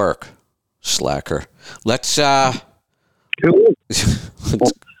back to work, slacker. Let's what's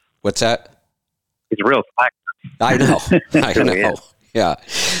that? He's a real slacker. I know. Yeah.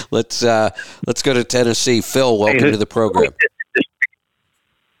 Let's go to Tennessee. Phil, welcome to the program.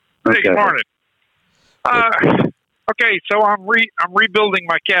 Hey, good morning. Okay, so I'm rebuilding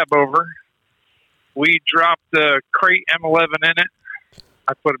my cab over. We dropped the crate M11 in it.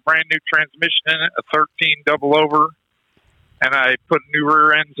 I put a brand new transmission in it, a 13 double over, and I put new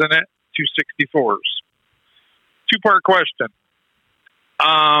rear ends in it, 264s. Two-part question.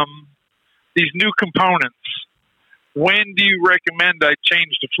 These new components, when do you recommend I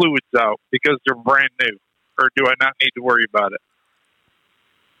change the fluids out because they're brand new, or do I not need to worry about it?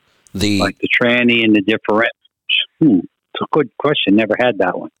 Like the tranny and the differentials. It's a good question. Never had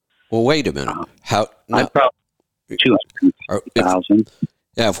that one. Well, wait a minute. I probably 200,000.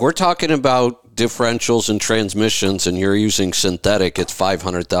 Yeah, if we're talking about differentials and transmissions, and you're using synthetic, it's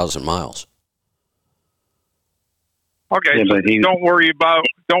 500,000 miles. Okay, yeah, so don't worry about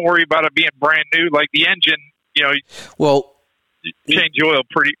it being brand new. Like the engine, well, you change the oil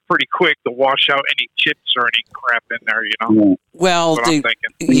pretty quick to wash out any chips or any crap in there. Well,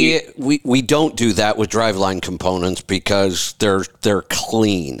 we don't do that with driveline components because they're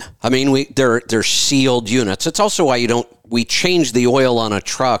clean. I mean, they're sealed units. It's also why we change the oil on a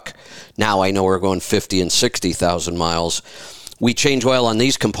truck. Now I know we're going 50 and 60,000 miles. We change oil on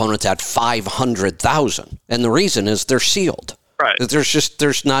these components at 500,000, and the reason is they're sealed. Right. You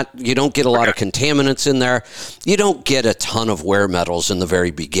don't get a lot of contaminants in there. You don't get a ton of wear metals in the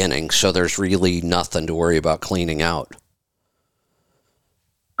very beginning, so there's really nothing to worry about cleaning out.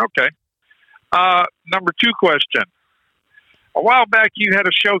 Okay. Number 2 question. A while back you had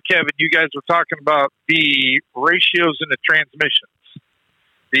a show, Kevin. You guys were talking about the ratios in the transmissions.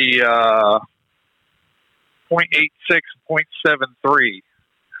 The 0.86,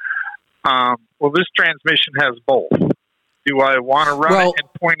 0.73. Well, this transmission has both. Do I want to run it in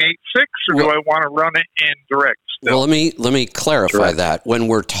 0.86 or do I want to run it in direct still? Well, let me clarify that. When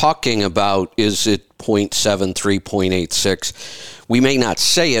we're talking about is it 0.73, 0.86, we may not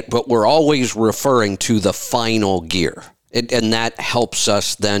say it, but we're always referring to the final gear. And that helps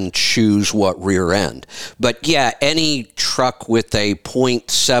us then choose what rear end. But yeah, any truck with a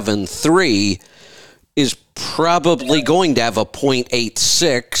 0.73 is probably going to have a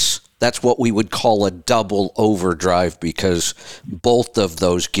 0.86. That's what we would call a double overdrive because both of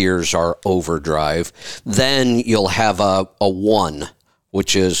those gears are overdrive. Then you'll have a 1,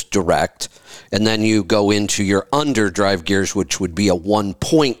 which is direct. And then you go into your underdrive gears, which would be a 1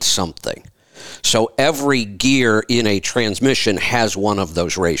 point something. So every gear in a transmission has one of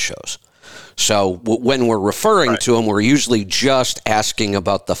those ratios. So when we're referring to them, we're usually just asking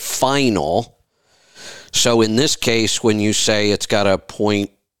about the final. So in this case, when you say it's got a point,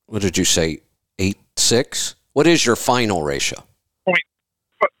 what did you say, 8.6? What is your final ratio?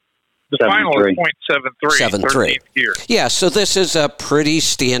 The final is 0.73. 7.3. Yeah, so this is a pretty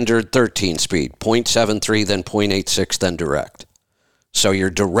standard 13 speed. 0.73, then 0.86, then direct. So your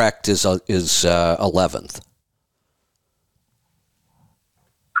direct is 11th.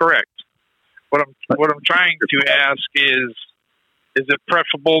 Correct. What I'm trying to ask is it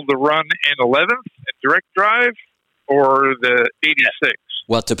preferable to run in 11th in direct drive or the 86?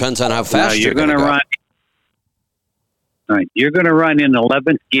 Well, it depends on how fast you're going to run. All right, you're going to run in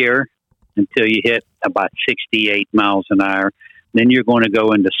 11th gear until you hit about 68 miles an hour. Then you're going to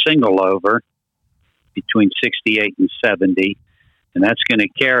go into single over between 68 and 70, and that's going to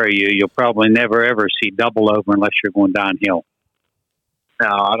carry you. You'll probably never ever see double over unless you're going downhill. No,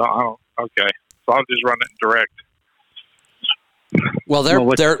 I don't. Okay, so I'll just run it in direct. Well, there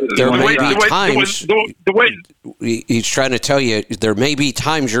may be times. The way He's trying to tell you there may be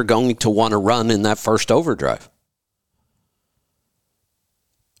times you're going to want to run in that first overdrive.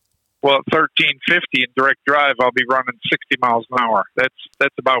 Well, at 1350 in direct drive, I'll be running 60 miles an hour. That's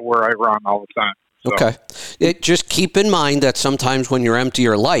about where I run all the time. So. Okay. Just keep in mind that sometimes when you're empty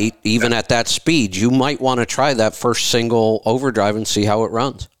or light, even at that speed, you might want to try that first single overdrive and see how it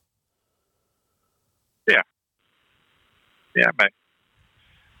runs. Yeah, man.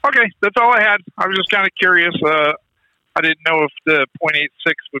 Okay, that's all I had. I was just kind of curious. I didn't know if the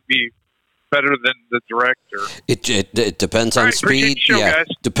 .86 would be better than the direct. Or... It depends on speed. Show, guys.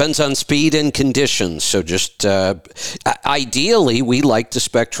 Depends on speed and conditions. So just ideally, we like to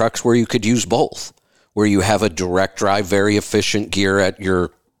spec trucks where you could use both, where you have a direct drive, very efficient gear at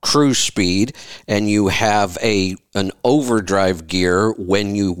your cruise speed, and you have an overdrive gear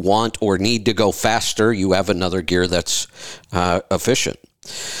when you want or need to go faster. You have another gear that's efficient.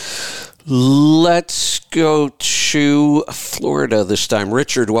 Let's go to Florida this time.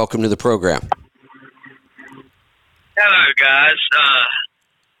 Richard, welcome to the program. Hello, guys.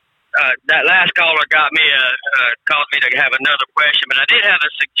 That last caller got me caused me to have another question, but I did have a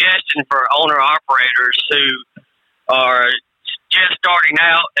suggestion for owner-operators who are just starting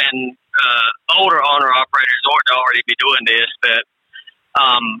out, and older owner-operators ought to already be doing this, but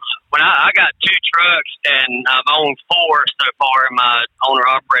when I got 2 trucks, and I've owned 4 so far in my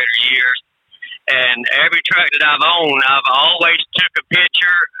owner-operator years, and every truck that I've owned, I've always took a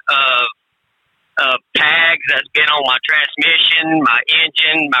picture of tags that's been on my transmission, my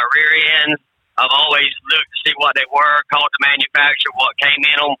engine, my rear ends. I've always looked to see what they were, called the manufacturer, what came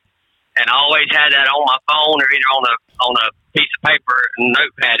in them, and I always had that on my phone or either on a piece of paper and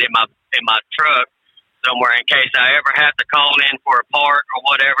notepad in my truck somewhere in case I ever have to call in for a part or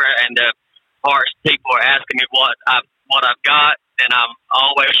whatever, and the parts people are asking me what I've got, and I'm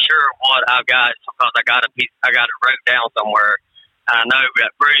always sure what I've got because I got it wrote down somewhere. And I know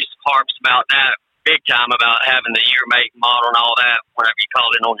that Bruce harps about that big time about having the year, make, model, and all that whenever you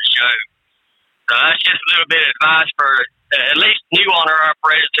call in on the show. So that's just a little bit of advice for at least new owner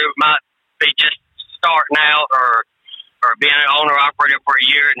operators who might be just starting out or being an owner operator for a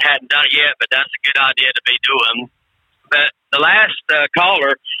year and hadn't done it yet, but that's a good idea to be doing. But the last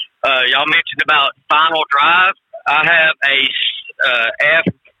caller, y'all mentioned about final drive. I have a F.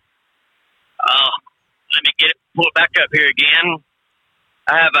 Let me pull it back up here again.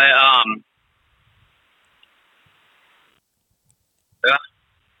 I have a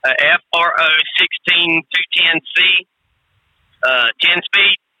FRO 16210C,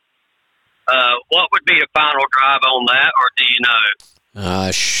 10-speed. What would be the final drive on that, or do you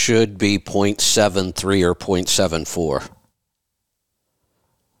know? Should be 0.73 or 0.74.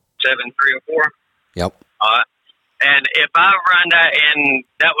 7, 3, or 4? Yep. All right. And if I run that in,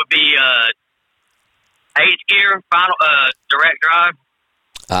 that would be 8th gear, final direct drive?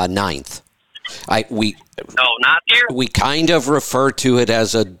 9th. 9th gear? We kind of refer to it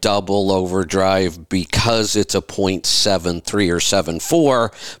as a double overdrive because it's a 0.73 or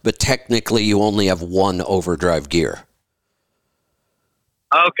 7.4, but technically you only have one overdrive gear.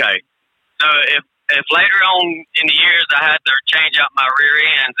 Okay. So if later on in the years I had to change out my rear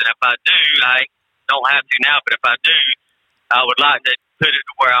ends, and if I do, I don't have to now, but if I do, I would like to put it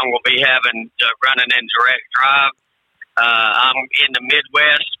to where I'm going to be having running in direct drive. I'm in the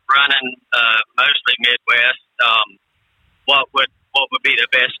Midwest, running mostly Midwest. What would be the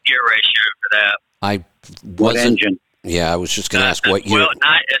best gear ratio for that? What engine? Yeah, I was just going to ask what year. Well,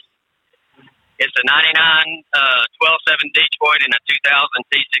 it's a 99 12.7 Detroit and a 2000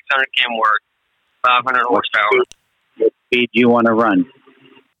 T600 Kenworth, 500 horsepower. What speed do you want to run?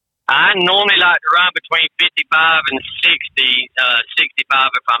 I normally like to run between 55 and 60, 65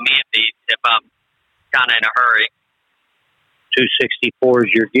 if I'm empty, if I'm kind of in a hurry. 264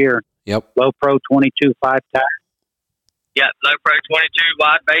 is your gear. Yep. Low Pro 22 5 tire. Yeah, Low Pro 22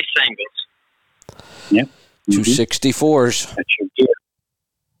 wide base singles. Yep. 264s. That's your gear.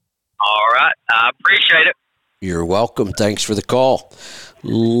 All right. I appreciate it. You're welcome. Thanks for the call.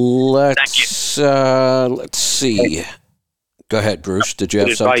 Let's see. Hey. Go ahead, Bruce. Did you have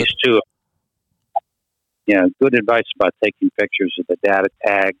good something? Advice too. Yeah, good advice about taking pictures of the data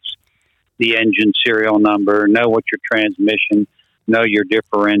tags, the engine serial number, know what your transmission, know your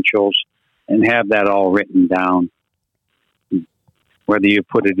differentials, and have that all written down. Whether you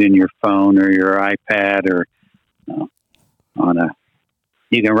put it in your phone or your iPad or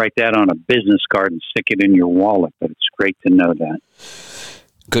you can write that on a business card and stick it in your wallet, but it's great to know that.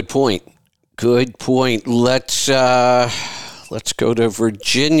 Good point. Good point. Let's go to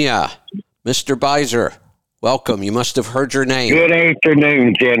Virginia. Mr. Beiser, Welcome. You must have heard your name. Good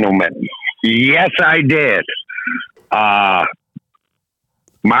afternoon, gentlemen. Yes, I did.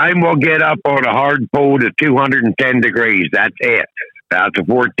 Mine will get up on a hard pull to 210 degrees. That's it. That's a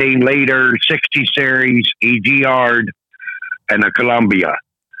 14-liter, 60 series, EG Yard, and a Columbia.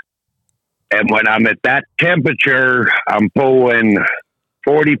 And when I'm at that temperature, I'm pulling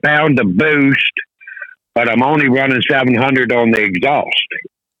 40 pounds of boost, but I'm only running 700 on the exhaust.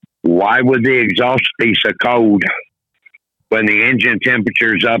 Why would the exhaust be so cold when the engine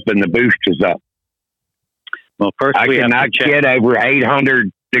temperature's up and the boost is up? Well, first I cannot get over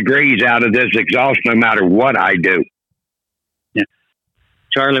 800 degrees out of this exhaust no matter what I do. Yeah.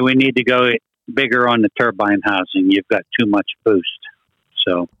 Charlie, we need to go bigger on the turbine housing. You've got too much boost.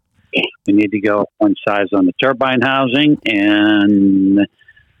 So we need to go one size on the turbine housing, and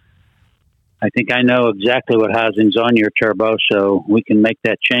I think I know exactly what housing's on your turbo, so we can make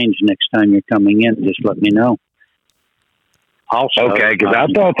that change next time you're coming in. Just let me know. Also, okay, because I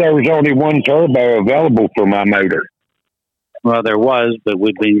thought there was only one turbo available for my motor. Well, there was, but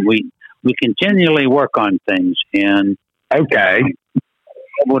we continually work on things, and okay,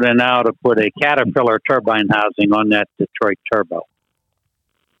 able to now to put a Caterpillar turbine housing on that Detroit turbo.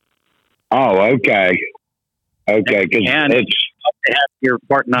 Oh, okay, because it's have your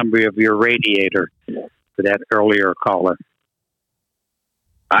part number of your radiator for that earlier caller.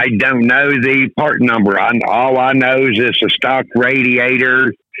 I don't know the part number. All I know is it's a stock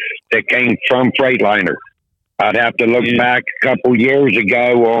radiator that came from Freightliner. I'd have to look back a couple years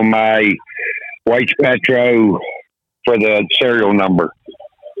ago on my White Petro for the serial number.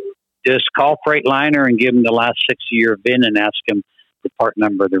 Just call Freightliner and give them the last 6 year VIN and ask them the part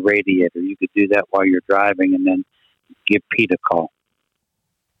number of the radiator. You could do that while you're driving and then give Pete a call.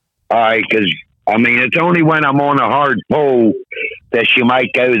 All right, because, I mean, it's only when I'm on a hard pull that you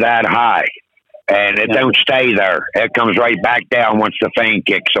might go that high. And it don't stay there. It comes right back down once the fan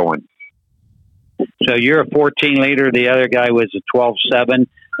kicks on. So you're a 14-liter. The other guy was a 12.7,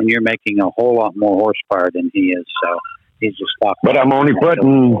 and you're making a whole lot more horsepower than he is. So he's a stock. But I'm only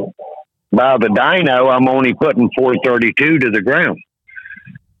putting, by the dyno, I'm only putting 432 to the ground.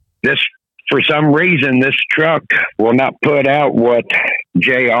 For some reason, this truck will not put out what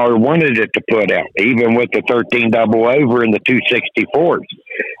JR wanted it to put out, even with the 13 double over and the 264s.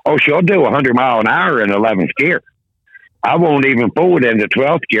 Oh, she'll do 100 mile an hour in 11th gear. I won't even pull it into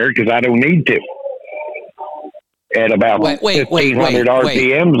 12th gear because I don't need to. At about 1,500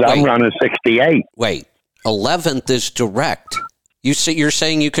 RPMs, I'm running 68. Wait, 11th is direct. You're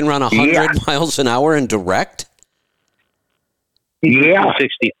saying you can run 100 miles an hour in direct? Yeah.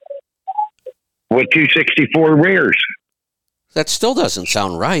 60. With 264 rears. That still doesn't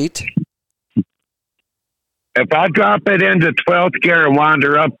sound right. If I drop it into 12th gear and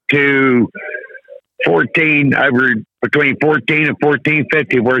wander up to 14, between 14 and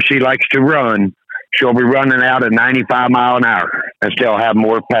 1450, where she likes to run, she'll be running out at 95 mile an hour and still have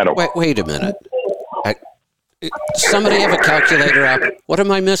more pedal. Wait a minute. Somebody have a calculator out. What am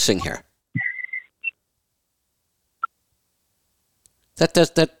I missing here?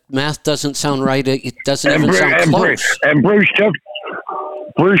 That math doesn't sound right. It doesn't even sound close. And Bruce took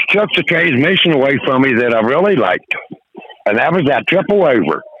the transmission away from me that I really liked, and that was that triple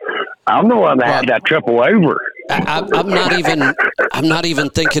over. I'm the one that had that triple over. I'm not even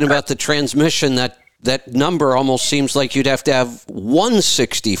thinking about the transmission. That number almost seems like you'd have to have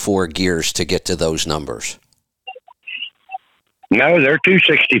 164 gears to get to those numbers. No, they're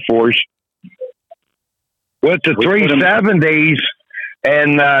 264s. With the 370s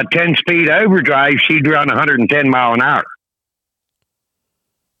and 10-speed overdrive, she'd run 110 mile an hour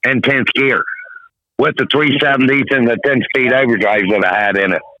in 10th gear with the 370s and the 10-speed overdrives that I had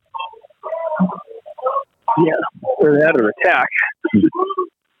in it. Yeah, or that or attack.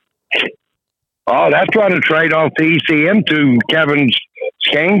 Oh, that's why to trade off the ECM to Kevin's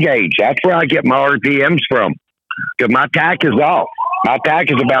scan gauge. That's where I get my RPMs from. Because my tack is off. My tack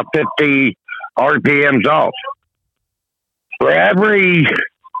is about 50 RPMs off. For every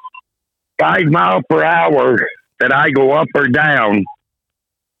 5 miles per hour that I go up or down,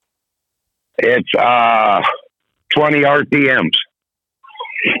 it's 20 RPMs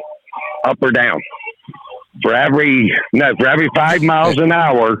up or down. For every 5 miles an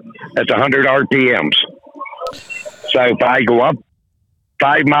hour, that's 100 RPMs. So if I go up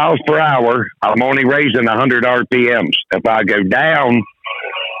 5 miles per hour, I'm only raising 100 RPMs. If I go down,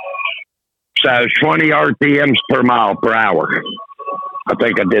 so 20 RPMs per mile per hour. I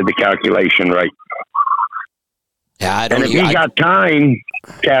think I did the calculation right. Yeah, I don't. And if you got time,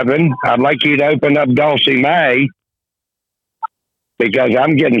 Kevin, I'd like you to open up Dulcie May, because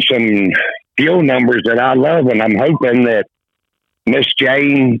I'm getting some fuel numbers that I love, and I'm hoping that Miss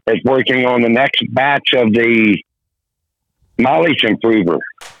Jane is working on the next batch of the mileage improver.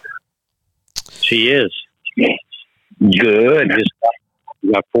 She is. Good. Just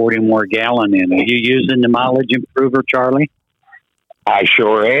got 40 more gallon in. Are you using the mileage improver, Charlie? I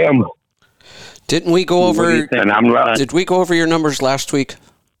sure am. Didn't we go over? Did we go over your numbers last week?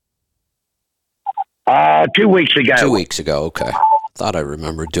 2 weeks ago. 2 weeks ago. Okay. Thought I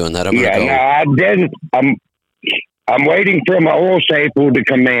remembered doing that. No, I didn't. I'm waiting for my oil sample to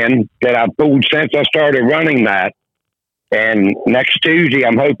come in that I pulled since I started running that. And next Tuesday,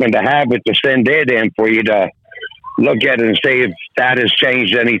 I'm hoping to have it to send it in for you to look at it and see if that has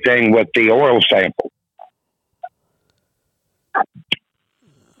changed anything with the oil sample.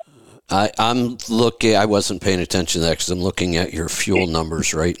 I'm looking. I wasn't paying attention to that because I'm looking at your fuel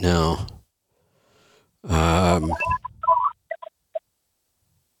numbers right now.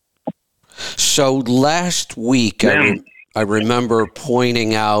 So last week, I remember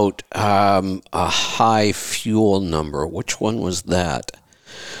pointing out a high fuel number. Which one was that?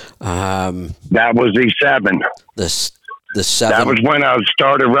 That was the 7. The 7. That was when I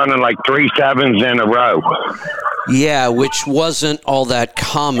started running like 3 7s in a row. Yeah, which wasn't all that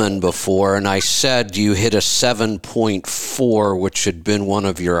common before. And I said you hit a 7.4, which had been one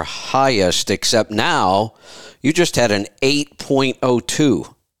of your highest, except now you just had an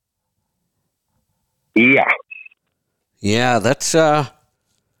 8.02. Yeah. Yeah, that's...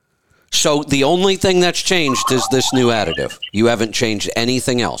 So the only thing that's changed is this new additive. You haven't changed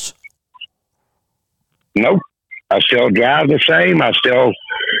anything else? Nope. I still drive the same. I still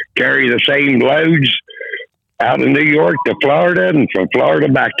carry the same loads out of New York to Florida and from Florida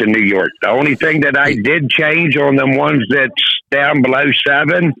back to New York. The only thing that I did change on them ones that's down below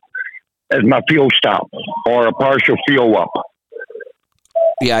 7 is my fuel stop or a partial fuel up.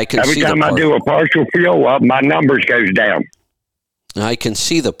 Yeah, I can Every see time I do a partial fuel up, my numbers goes down. I can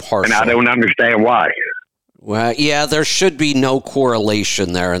see the partial. And I don't understand why. Well, yeah, there should be no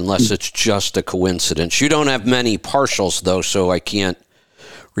correlation there unless it's just a coincidence. You don't have many partials, though, so I can't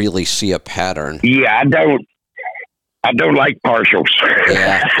really see a pattern. Yeah, I don't like partials.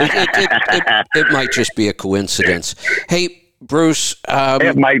 Yeah, it might just be a coincidence. Hey, Bruce.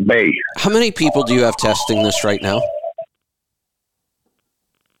 It might be. How many people do you have testing this right now?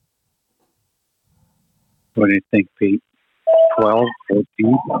 What do you think, Pete? 12,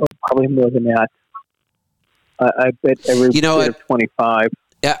 14? Probably more than that. I bet every bit of 25.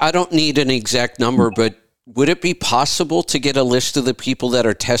 I don't need an exact number, but would it be possible to get a list of the people that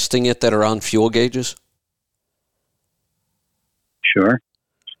are testing it that are on fuel gauges? Sure.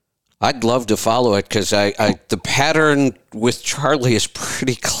 I'd love to follow it because the pattern with Charlie is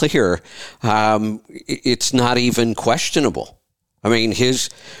pretty clear. It's not even questionable. I mean,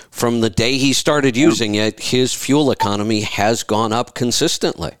 from the day he started using it, his fuel economy has gone up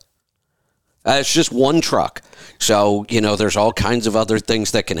consistently. It's just one truck. So, there's all kinds of other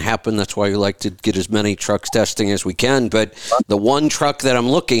things that can happen. That's why we like to get as many trucks testing as we can. But the one truck that I'm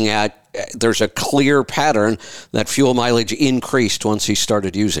looking at, there's a clear pattern that fuel mileage increased once he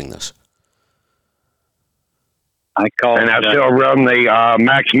started using this. I still run the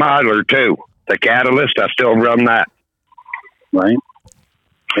Max Miler, too. The catalyst, I still run that. Right.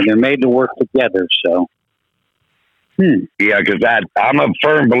 And they're made to work together, so. Yeah, because I'm a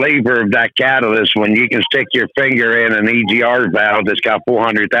firm believer of that catalyst. When you can stick your finger in an EGR valve that's got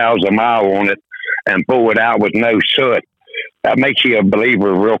 400,000 miles on it and pull it out with no soot, that makes you a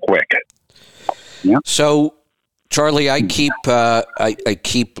believer real quick. Yeah. So, Charlie, I keep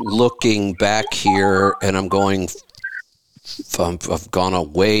looking back here, and I'm going. I've gone a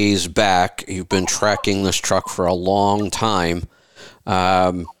ways back. You've been tracking this truck for a long time.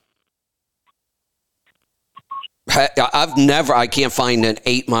 I can't find an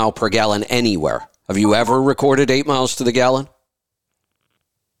 8 mile per gallon anywhere. Have you ever recorded 8 miles to the gallon?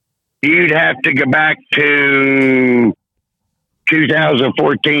 You'd have to go back to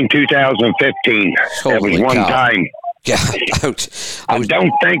 2014, 2015. That was one time. Yeah, I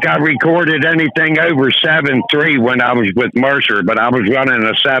don't think I recorded anything over 7.3 when I was with Mercer, but I was running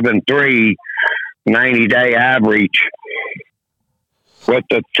a 7.3 90-day average with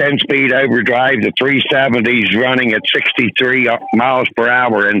the 10-speed overdrive, the 370s running at 63 miles per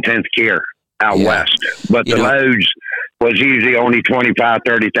hour in 10th gear out west. But the loads was usually only 25,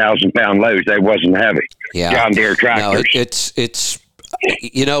 30,000 pound loads. They wasn't heavy. Yeah. John Deere tractors.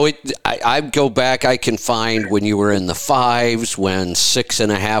 No, I go back, I can find when you were in the 5s, when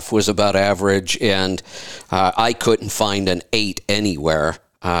 6.5 was about average, and I couldn't find an 8 anywhere.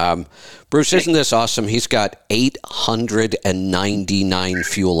 Bruce, isn't this awesome? He's got 899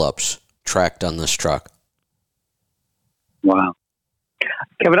 fuel ups tracked on this truck. Wow.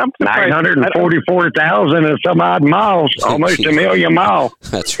 Kevin, I'm surprised. 944,000 and some odd miles, almost a million miles.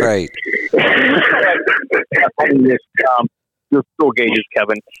 That's right. Your fuel gauges,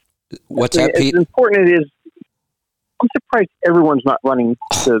 Kevin. What's that, Pete? As important it is, I'm surprised everyone's not running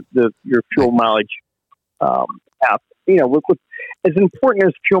your fuel mileage app. You know, with, as important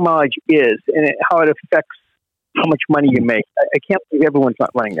as fuel mileage is and how it affects how much money you make, I can't believe everyone's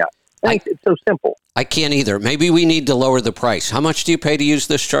not running that. It's so simple. I can't either. Maybe we need to lower the price. How much do you pay to use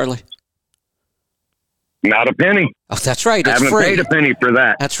this, Charlie? Not a penny. Oh, that's right. It's I haven't free. paid a penny for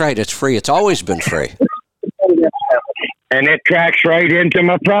that. That's right. It's free. It's always been free. And it tracks right into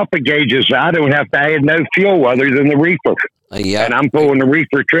my profit gauges. So I don't have to add no fuel other than the reefer. Yeah. And I'm pulling the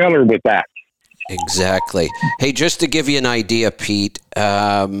reefer trailer with that. Exactly. Hey, just to give you an idea, Pete,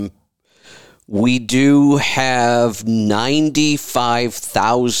 we do have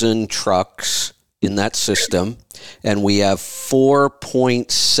 95,000 trucks in that system, and we have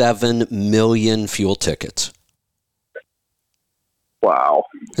 4.7 million fuel tickets. Wow.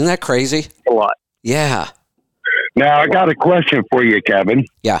 Isn't that crazy? A lot. Yeah. Now, I got a question for you, Kevin.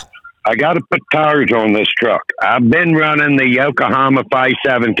 Yeah. I got to put tires on this truck. I've been running the Yokohama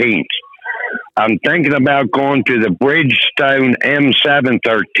 517s. I'm thinking about going to the Bridgestone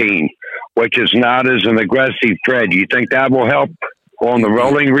M713, which is not as an aggressive tread. You think that will help on the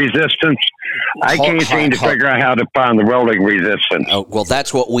rolling resistance? I can't seem to figure out how to find the rolling resistance. Oh, well,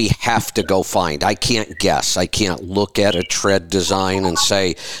 that's what we have to go find. I can't guess. I can't look at a tread design and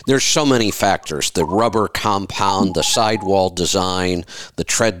say, there's so many factors. The rubber compound, the sidewall design, the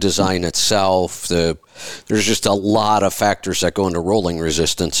tread design itself, there's just a lot of factors that go into rolling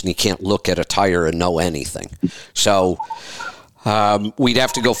resistance, and you can't look at a tire and know anything. So we'd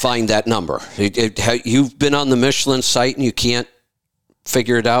have to go find that number. You've been on the Michelin site and you can't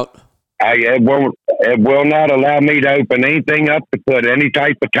figure it out? It will not allow me to open anything up to put any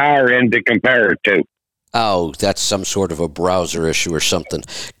type of tire in to compare it to. Oh, that's some sort of a browser issue or something.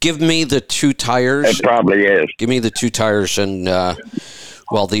 Give me the two tires. It probably is. Give me the two tires, and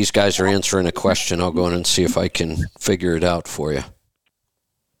while these guys are answering a question, I'll go in and see if I can figure it out for you.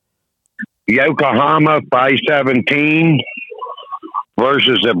 Yokohama 517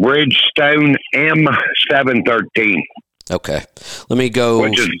 versus a Bridgestone M713. Okay. Let me go.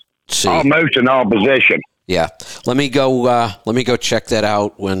 Which is see. almost in opposition. Yeah. Let me go check that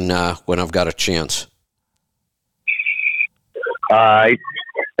out when I've got a chance. All right.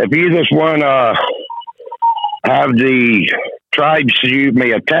 If you just want to have the tribe shoot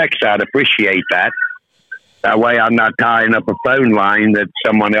me a text, I'd appreciate that. That way I'm not tying up a phone line that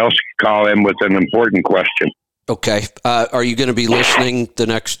someone else can call in with an important question. Okay. Are you going to be listening the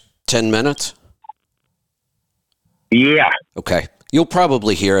next 10 minutes? Yeah. Okay. You'll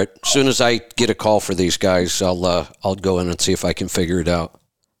probably hear it. As soon as I get a call for these guys, I'll go in and see if I can figure it out.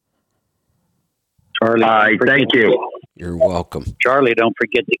 Charlie, all right, thank you. You're welcome. Charlie, don't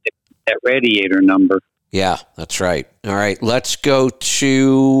forget to get that radiator number. Yeah, that's right. All right, let's go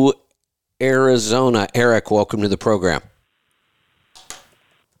to Arizona. Eric, welcome to the program.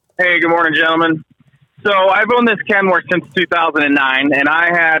 Hey, good morning, gentlemen. So I've owned this Kenworth since 2009, and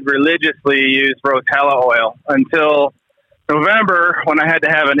I had religiously used Rotella oil until November when I had to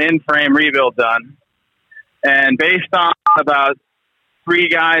have an in-frame rebuild done. And based on about three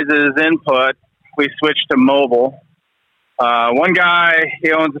guys' input, we switched to Mobil. One guy,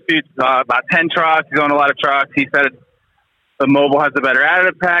 he owns about 10 trucks. He's owned a lot of trucks. He said the Mobil has a better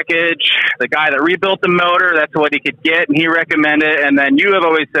additive package. The guy that rebuilt the motor, that's what he could get, and he recommended it. And then you have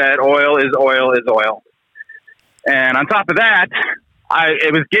always said oil is oil is oil. And on top of that,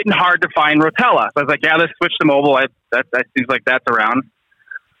 it was getting hard to find Rotella. So I was like, yeah, let's switch to Mobil. That seems like that's around.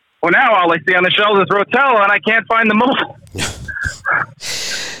 Well, now all I see on the shelves is Rotella, and I can't find the Mobil.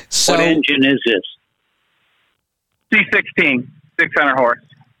 What engine is this? C16, 600 horse.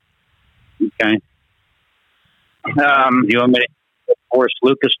 Okay. You want me to, Forrest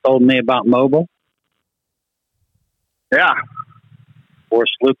Lucas told me about Mobil? Yeah.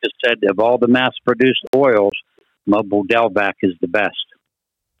 Forrest Lucas said of all the mass-produced oils, Mobil Delvac is the best.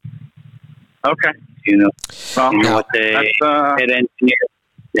 Okay. You know what the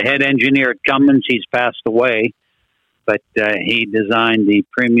head engineer at Cummins, he's passed away, but he designed the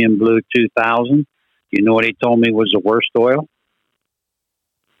Premium Blue 2000. You know what he told me was the worst oil?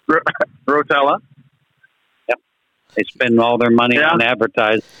 Rotella. Yep. They spend all their money on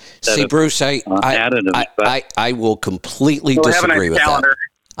advertising. See, Bruce, I will completely disagree with that.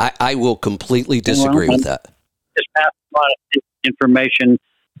 I will completely disagree with that. Just passed a lot of information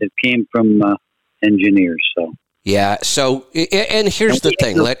that came from engineers. So Yeah. So, and here's the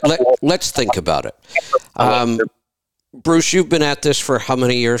thing. Let's think about it. Bruce, you've been at this for how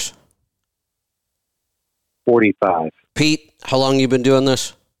many years? 45. Pete, how long you been doing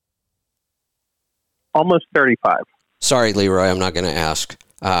this? Almost 35. Sorry, Leroy, I'm not going to ask.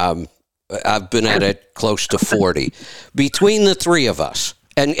 I've been at it close to 40. Between the three of us,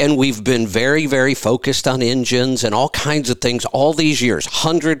 and we've been very, very focused on engines and all kinds of things all these years,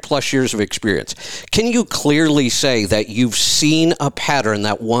 100+ years of experience. Can you clearly say that you've seen a pattern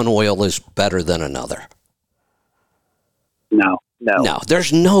that one oil is better than another? No. No,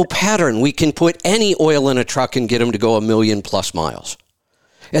 there's no pattern. We can put any oil in a truck and get them to go 1 million+ miles.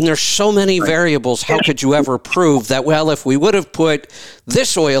 And there's so many variables. How could you ever prove that, well, if we would have put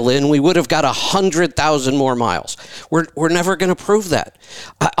this oil in, we would have got 100,000 more miles? We're never going to prove that.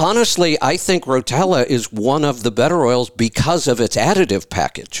 Honestly, I think Rotella is one of the better oils because of its additive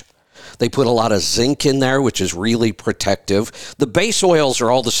package. They put a lot of zinc in there, which is really protective. The base oils are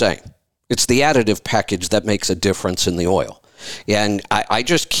all the same. It's the additive package that makes a difference in the oil. And I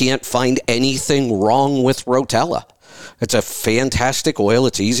just can't find anything wrong with Rotella. It's a fantastic oil.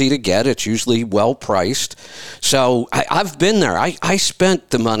 It's easy to get. It's usually well priced. So I've been there. I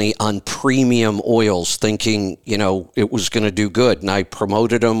spent the money on premium oils thinking, it was going to do good. And I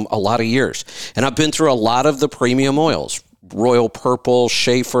promoted them a lot of years. And I've been through a lot of the premium oils, Royal Purple,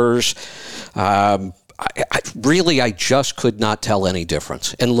 Schaefer's. I just could not tell any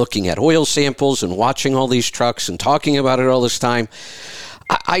difference. And looking at oil samples and watching all these trucks and talking about it all this time,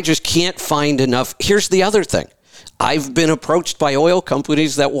 I just can't find enough. Here's the other thing. I've been approached by oil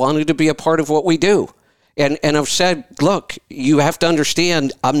companies that wanted to be a part of what we do. And I've said, look, you have to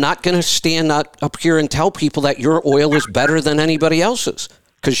understand, I'm not going to stand up here and tell people that your oil is better than anybody else's,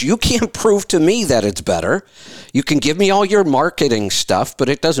 because you can't prove to me that it's better. You can give me all your marketing stuff, but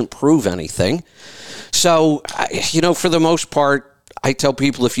it doesn't prove anything. So, for the most part, I tell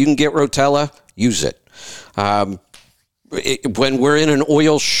people, if you can get Rotella, use it. When we're in an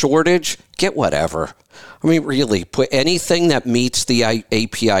oil shortage, get whatever. I mean, really, put anything that meets the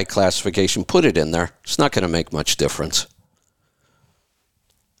API classification, put it in there. It's not going to make much difference.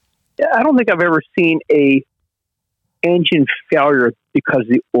 I don't think I've ever seen a engine failure because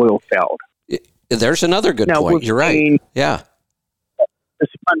the oil failed. There's another good point. You're right. Yeah.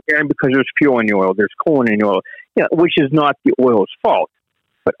 It's unfair because there's fuel in the oil, there's coolant in the oil, which is not the oil's fault.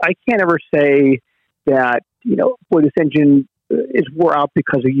 But I can't ever say that, this engine is wore out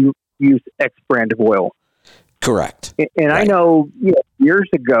because you used X brand of oil. Correct. And right. I know, years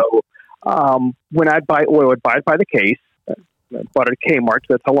ago, when I'd buy oil, I'd buy it by the case. I bought it at Kmart,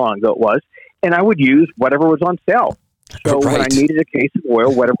 so that's how long ago it was. And I would use whatever was on sale. So when I needed a case of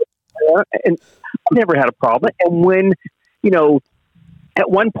oil, whatever, and I never had a problem. And when, at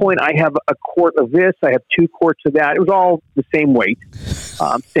one point I have a quart of this, I have 2 quarts of that. It was all the same weight,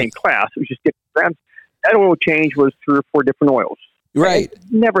 same class. It was just different grams. That oil change was 3 or 4 different oils. Right.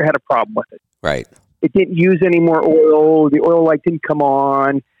 Never had a problem with it. Right. It didn't use any more oil. The oil light didn't come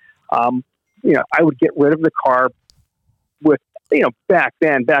on. I would get rid of the car with, back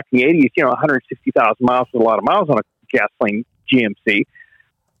in the 80s, 160,000 miles was a lot of miles on a gasoline GMC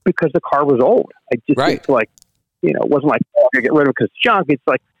because the car was old. I just didn't feel like, it wasn't like, I'm going to get rid of it because it's junk. It's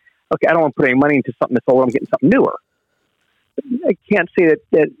like, okay, I don't want to put any money into something that's old. I'm getting something newer. I can't say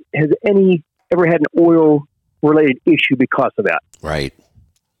that has ever had an oil-related issue because of that. Right.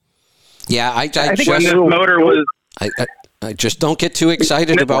 Yeah, I think when this motor was... I just don't get too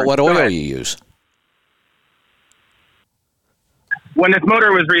excited about what oil you use. When this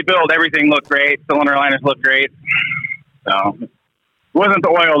motor was rebuilt, everything looked great. Cylinder liners looked great. So it wasn't the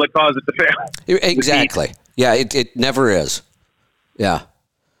oil that caused it to fail. Exactly. Yeah, it never is. Yeah.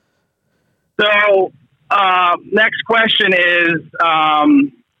 So next question is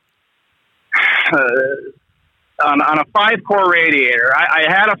on a 5-core radiator. I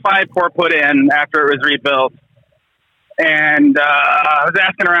had a 5-core put in after it was rebuilt. And I was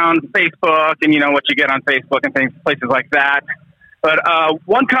asking around Facebook and, what you get on Facebook and things, places like that. But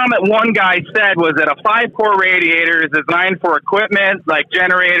one comment one guy said was that a 5-core radiator is designed for equipment like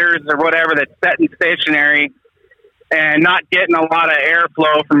generators or whatever that's set in stationary and not getting a lot of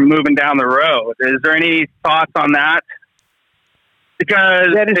airflow from moving down the road. Is there any thoughts on that? Because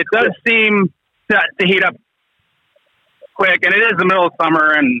it does seem to heat up quick, and it is the middle of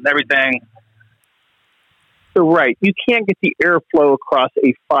summer and everything. So, right. You can't get the airflow across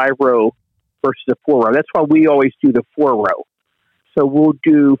a 5-row versus a 4-row. That's why we always do the 4-row. So we'll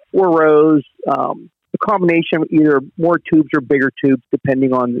do 4 rows, a combination of either more tubes or bigger tubes,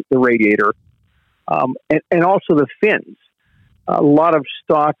 depending on the radiator, and also the fins. A lot of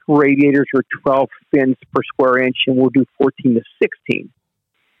stock radiators are 12 fins per square inch, and we'll do 14 to 16.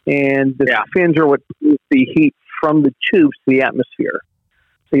 And the fins are what produce the heat from the tubes to the atmosphere.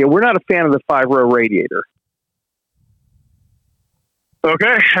 So, yeah, we're not a fan of the 5-row radiator.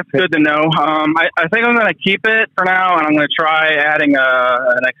 Okay, that's good to know. I think I'm going to keep it for now, and I'm going to try adding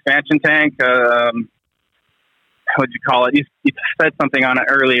an expansion tank. What'd you call it? You said something on it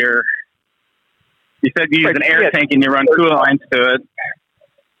earlier. You said you use an air tank and you run coolant lines to it.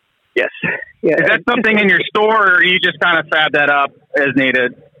 Yes. Yeah. Is that something in your store, or you just kind of fab that up as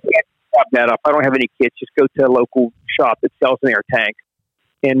needed? Fab that up. I don't have any kits. Just go to a local shop that sells an air tank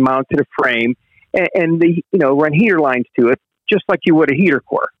and mount it to the frame, and run heater lines to it, just like you would a heater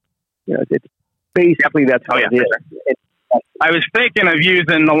core. It's basically that's how it is. I was thinking of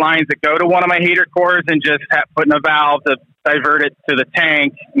using the lines that go to one of my heater cores and just putting a valve to divert it to the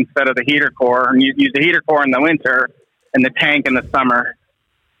tank instead of the heater core, and use the heater core in the winter and the tank in the summer.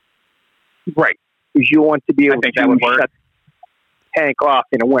 Right, because you want to be able to shut the tank off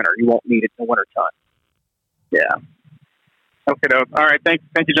in the winter. You won't need it in the wintertime. Yeah. Okay, all right. Thank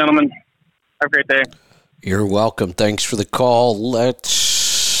you, gentlemen. Have a great day. You're welcome. Thanks for the call.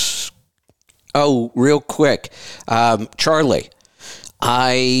 Real quick. Charlie,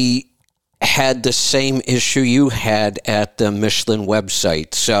 I had the same issue you had at the Michelin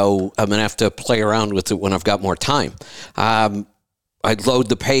website, so I'm going to have to play around with it when I've got more time. I load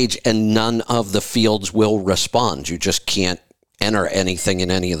the page and none of the fields will respond. You just can't enter anything in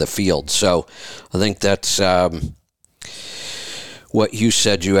any of the fields. So I think that's what you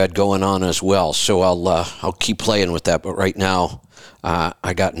said you had going on as well. So I'll keep playing with that. But right now,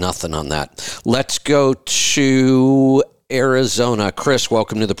 I got nothing on that. Let's go to Arizona. Chris,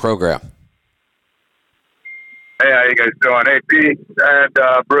 welcome to the program. Hey, how you guys doing? Hey, Pete and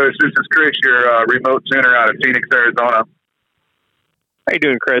Bruce, this is Chris, your remote tuner out of Phoenix, Arizona. How you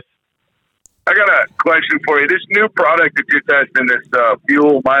doing, Chris? I got a question for you. This new product that you're testing, this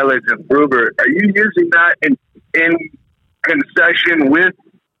fuel mileage improver, are you using that in concession with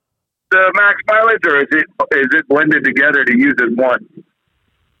the max mileage, or is it blended together to use as one?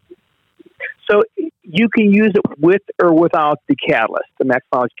 So you can use it with or without the catalyst, the max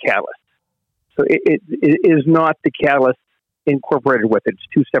mileage catalyst. So it is not the catalyst incorporated with it. It's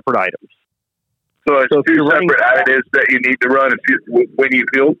two separate items. So it's two separate additives that you need to run when you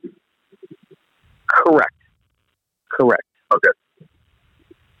fuel? Correct. Okay.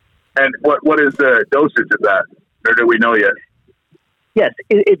 And what is the dosage of that? Or do we know yet? Yes,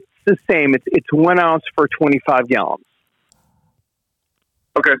 it's the same. It's 1 ounce for 25 gallons.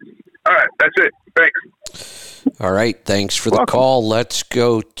 Okay. All right. That's it. Thanks. All right. Thanks for the call. Let's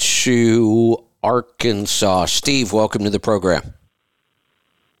go to Arkansas. Steve, welcome to the program.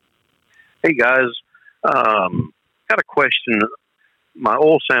 Hey, guys. Got a question. My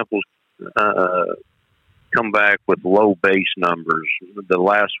oil samples come back with low base numbers. The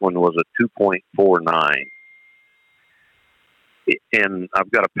last one was a 2.49. And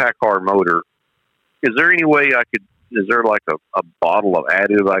I've got a PACCAR motor. Is there any way is there like a bottle of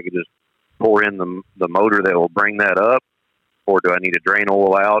additive I could just pour in the motor that will bring that up? Or do I need to drain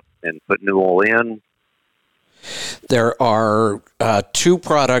oil out and put new oil in? There are two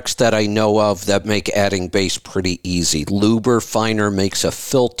products that I know of that make adding base pretty easy. Luber-Finer makes a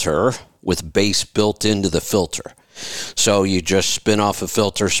filter with base built into the filter. So you just spin off a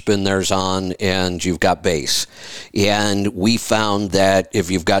filter, spin theirs on, and you've got base. And we found that if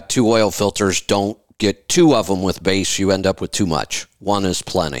you've got two oil filters, don't get two of them with base. You end up with too much. One is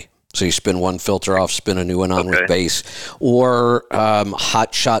plenty. So you spin one filter off, spin a new one on with base. Or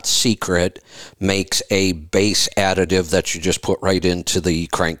Hot Shot Secret makes a base additive that you just put right into the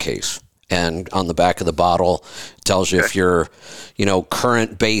crankcase. And on the back of the bottle, it tells you if your,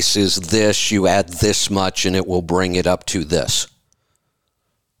 current base is this, you add this much, and it will bring it up to this.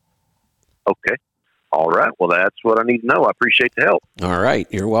 Okay. All right. Well, that's what I need to know. I appreciate the help. All right.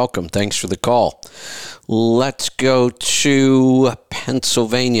 You're welcome. Thanks for the call. Let's go to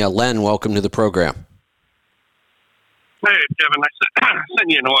Pennsylvania. Len, welcome to the program. Hey, Kevin, I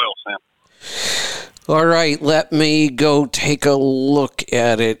sent you an oil sample. All right, let me go take a look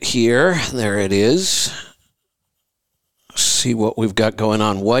at it here. There it is. See what we've got going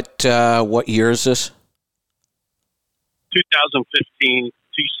on. What year is this? 2015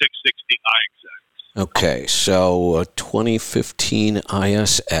 2660 ISX. Okay, so 2015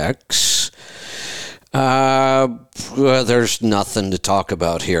 ISX. There's nothing to talk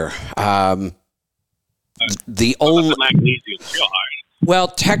about here. The only the magnesium still high. Well,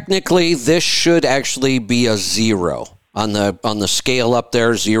 technically, this should actually be a 0 On the scale up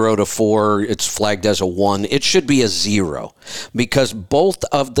there, 0 to 4, it's flagged as a 1. It should be a 0 because both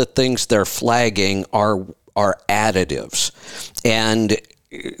of the things they're flagging are additives. And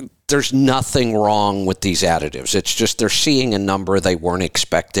there's nothing wrong with these additives. It's just they're seeing a number they weren't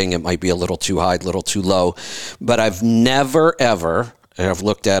expecting. It might be a little too high, a little too low. But I've never, ever... I've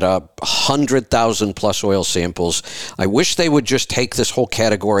looked at 100,000 plus oil samples. I wish they would just take this whole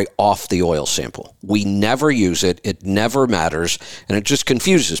category off the oil sample. We never use it. It never matters. And it just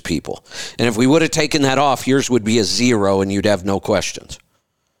confuses people. And if we would have taken that off, yours would be a 0 and you'd have no questions.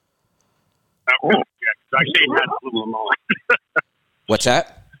 Yeah, I see it had a little annoying. What's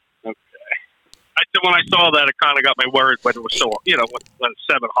that? Okay. I said when I saw that, it kind of got me worried, but it was so, when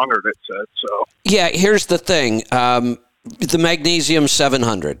 700 it said, so. Yeah, here's the thing. The magnesium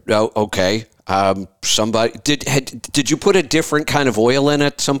 700. Oh, okay. Somebody did you put a different kind of oil in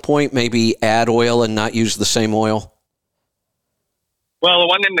at some point? Maybe add oil and not use the same oil? Well, I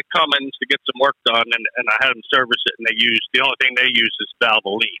went into Cummins to get some work done, and I had them service it, and the only thing they use is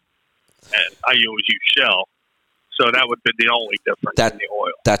Valvoline, and I always use Shell, so that would be the only difference in the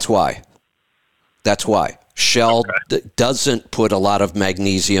oil. That's why. Shell doesn't put a lot of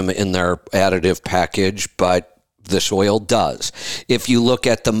magnesium in their additive package, but this oil does. If you look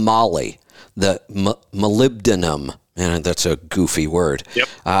at the moly, the molybdenum, and that's a goofy word. Yep.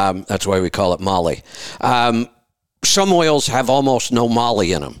 That's why we call it moly. Some oils have almost no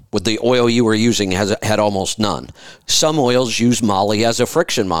moly in them. With the oil you were using had almost none. Some oils use moly as a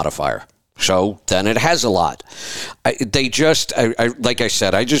friction modifier. So then it has a lot. Like I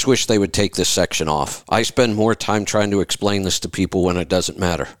said, I just wish they would take this section off. I spend more time trying to explain this to people when it doesn't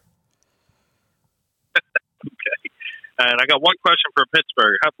matter. And I got one question for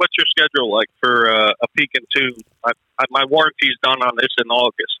Pittsburgh. What's your schedule like for a peak and tune? My warranty's done on this in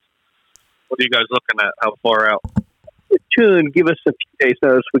August. What are you guys looking at? How far out? Tune, give us a few days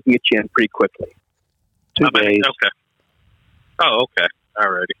notice. We can get you in pretty quickly. 2 days. Okay. Oh, okay. All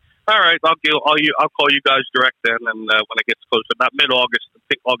righty. All right. I'll call you guys direct then, and when it gets closer, about mid-August, I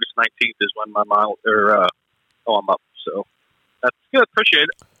think August 19th is when my I'm up. So that's good. Appreciate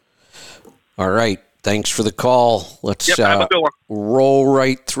it. All right. Thanks for the call. Let's have a good one. Roll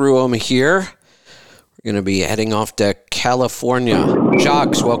right through them here. We're going to be heading off to California.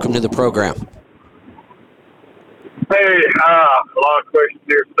 Jocks, welcome to the program. Hey, a lot of questions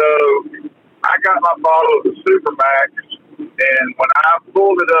here. So I got my bottle of the Supermax, and when I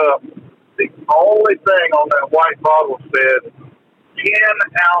pulled it up, the only thing on that white bottle said 10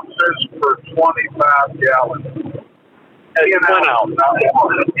 ounces per 25 gallons. 1 ounce.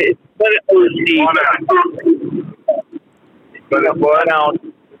 But it was the 1 ounce.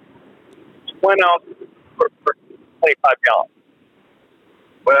 1 ounce per 25 gallons.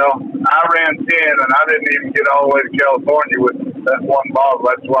 Well, I ran 10, and I didn't even get all the way to California with that one bottle.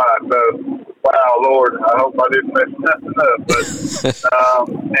 That's why. So, wow, Lord, I hope I didn't mess nothing up. But so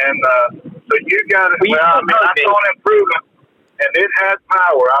you got it. Well, I mean, I saw an improvement, and it has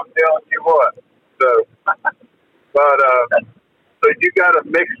power. I'm telling you what. So, but so you got to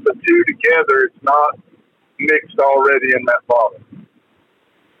mix the two together. It's not mixed already in that bottle.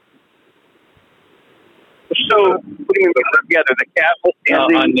 So putting them together, the catalyst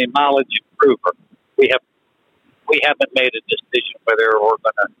on the mileage improver, we haven't made a decision whether we're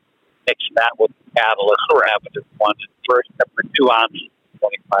going to mix that with the catalyst or have it as one. First, for 2 ounces,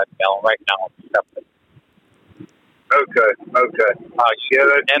 25 gallon. Right now, it's separate. Okay. Yeah,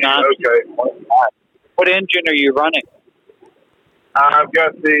 that's okay. What engine are you running? I've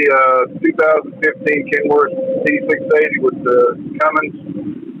got the 2015 Kenworth T680 with the Cummins,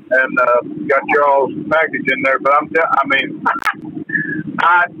 and got y'all's package in there. But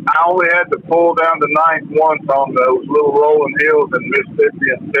I only had to pull down the ninth once on those little rolling hills in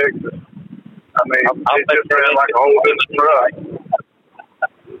Mississippi and Texas. I mean, it just ran like a whole different truck.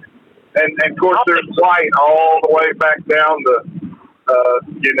 And of course, there's white all the way back down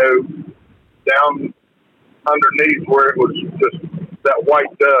down underneath where it was just that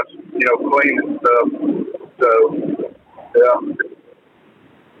white dust, clean and stuff. So, yeah.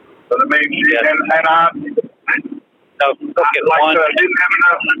 But I mean, and I didn't have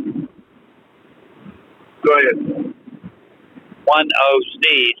enough. Go ahead. 10C,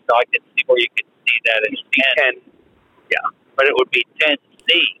 so I can see where you can see that as 10. Yeah, but it would be 10C.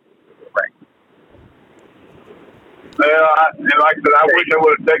 Right. Well, and like I said, I wish I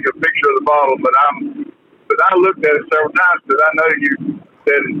would have taken a picture of the bottle, but I looked at it several times because I know you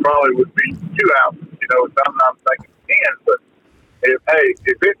said it probably would be 2 ounces. Something I'm thinking 10, but if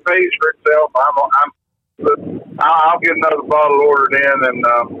it pays for itself, I'll get another bottle ordered in, and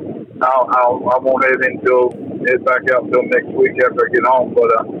I won't have it until head back out until next week after I get home.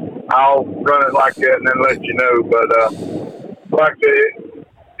 But I'll run it like that and then let you know. But like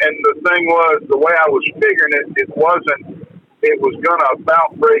and the thing was, the way I was figuring it, it was going to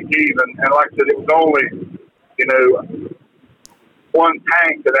about break even. And like I said, it was only, one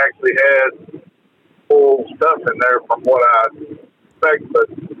tank that actually had full stuff in there from what I expect. But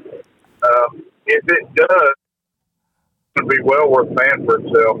if it does, it'll be well worth paying for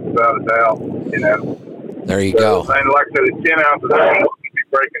itself, without a doubt, There you go. And like I said, it's 10 ounces. I don't want to be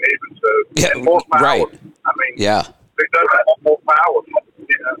breaking even. So, Yeah, and more power. right. I mean, Yeah. it does have more power,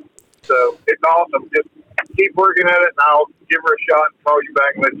 So it's awesome. Just keep working at it, and I'll give her a shot and call you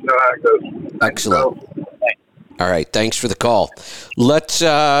back and let you know how it goes. Excellent. All right. Thanks for the call.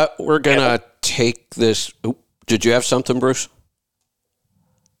 We're going to take this. Did you have something, Bruce?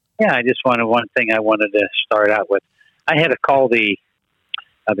 Yeah, I just wanted one thing I wanted to start out with. I had a call the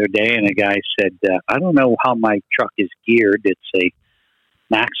other day, and a guy said, I don't know how my truck is geared. It's a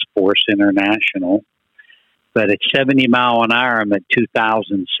Max Force International, but it's 70 mile an hour. I'm at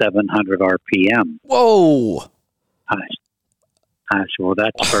 2,700 RPM. Whoa. I said, well,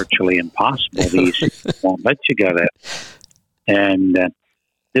 that's virtually impossible. These won't let you go there. And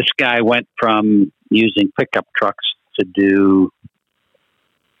this guy went from using pickup trucks to do,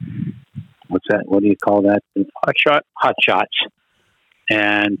 what's that? What do you call that? Hot shots.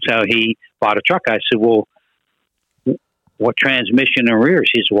 And so he bought a truck. I said, well, what transmission and rears?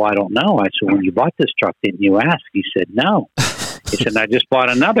 He said, well, I don't know. I said, when you bought this truck, didn't you ask? He said, no. He said, I just bought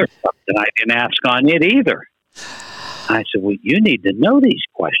another truck, and I didn't ask on it either. I said, well, you need to know these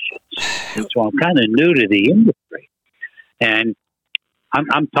questions. So I'm kind of new to the industry. And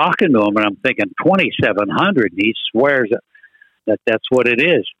I'm talking to him, and I'm thinking 2,700. And he swears that that's what it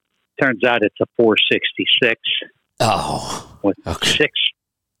is. Turns out it's a 466. Oh. With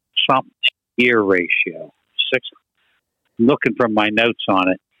 6-something gear ratio. I'm looking from my notes on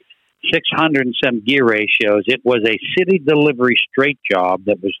it. 600 and some gear ratios. It was a city delivery straight job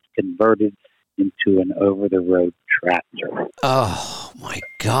that was converted into an over-the-road tractor. Oh, my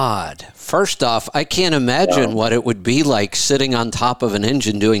God. First off, I can't imagine what it would be like sitting on top of an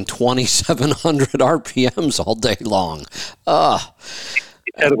engine doing 2,700 RPMs all day long.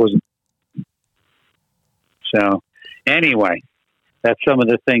 It was. So, anyway, that's some of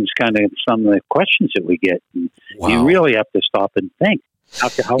the things, some of the questions that we get. Wow. You really have to stop and think.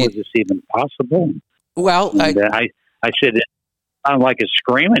 How is this even possible? Well, I said, I'm like it's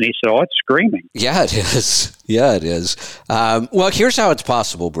screaming. He said, oh, it's screaming. Yeah, it is. Yeah, it is. Well, here's how it's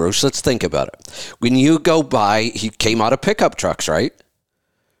possible, Bruce. Let's think about it. When you go buy, he came out of pickup trucks, right?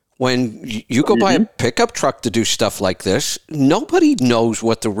 When you go buy a pickup truck to do stuff like this, nobody knows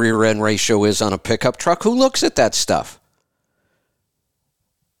what the rear end ratio is on a pickup truck. Who looks at that stuff?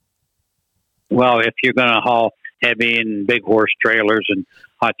 Well, if you're going to haul heavy and big horse trailers and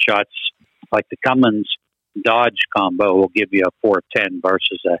hot shots, like the Cummins Dodge combo will give you a 410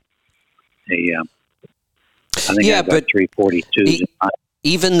 versus a I think I've got 342s.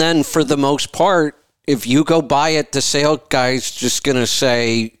 Even then, for the most part, if you go buy it, the sales guy's just going to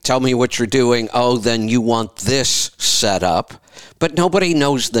say, tell me what you're doing. Oh, then you want this set up. But nobody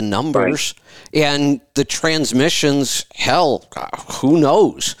knows the numbers. Right. And the transmissions, hell, who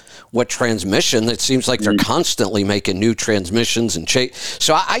knows what transmission? It seems like they're constantly making new transmissions and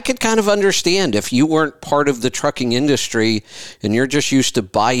So I could kind of understand if you weren't part of the trucking industry and you're just used to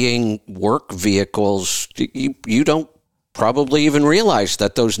buying work vehicles, you don't probably even realize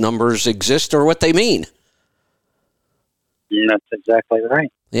that those numbers exist or what they mean. That's exactly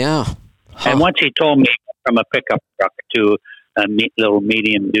right. Yeah. And once he told me from a pickup truck to a little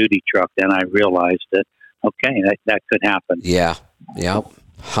medium duty truck, then I realized that, okay, that could happen. Yeah. Yep.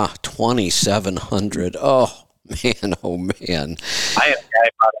 2,700. Oh, man. Oh, man. I had a guy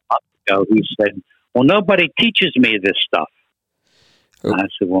about a month ago who said, well, nobody teaches me this stuff. And I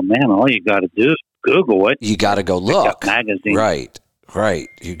said, well, man, all you got to do is Google it. You got to go look. Magazine. Right.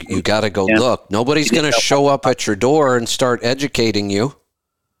 You got to go look. Nobody's going to show up at your door and start educating you.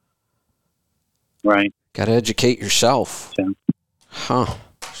 Right. Got to educate yourself. Huh.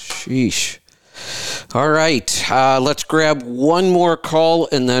 Sheesh. All right. Let's grab one more call,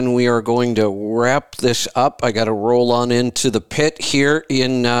 and then we are going to wrap this up. I got to roll on into the pit here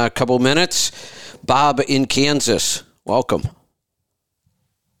in a couple minutes. Bob in Kansas. Welcome.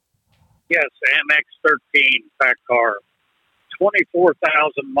 Yes, MX-13 pack car.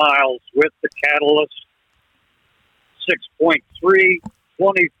 24,000 miles with the catalyst. 6.3,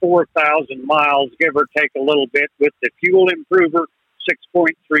 24,000 miles, give or take a little bit, with the fuel improver,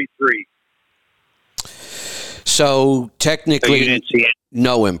 6.33. So technically,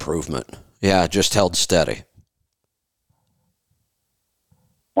 no improvement. Yeah, just held steady.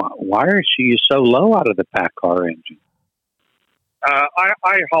 Why are you so low out of the PACCAR engine?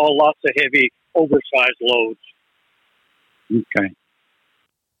 I haul lots of heavy, oversized loads. Okay.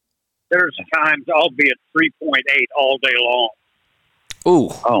 There's times I'll be at 3.8 all day long. Ooh.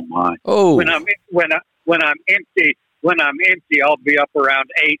 Oh my. Oh. When I'm empty, I'll be up around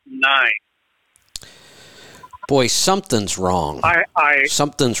 8 and 9. Boy, something's wrong.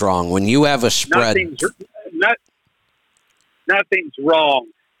 Something's wrong when you have a spread. Nothing's wrong.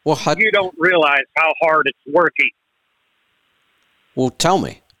 Well, you don't realize how hard it's working. Well, tell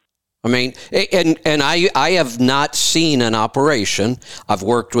me. I mean, and I have not seen an operation. I've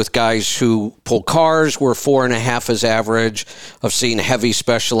worked with guys who pull cars where 4.5 is average. I've seen heavy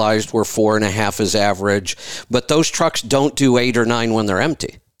specialized where 4.5 is average. But those trucks don't do 8 or 9 when they're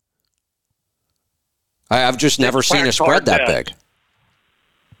empty. I've just never seen a spread that big.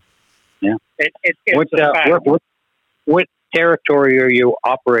 Yeah. It's what territory are you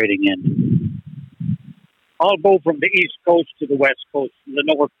operating in? I'll go from the East Coast to the West Coast, from the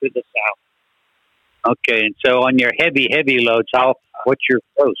north to the south. Okay, and so on your heavy loads, what's your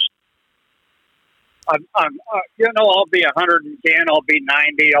coast? I'll be 110, I'll be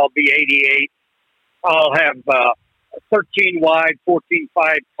 90, I'll be 88. I'll have 13 wide,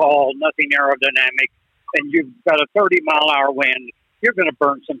 14.5 tall, nothing aerodynamic, and you've got a 30-mile-an-hour wind. You're going to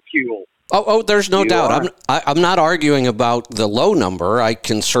burn some fuel. Oh, there's no doubt. I'm not arguing about the low number. I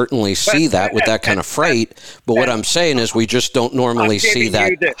can certainly see that with that kind of freight. But what I'm saying is we just don't normally see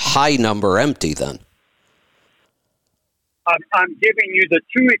that high number empty then. I'm giving you the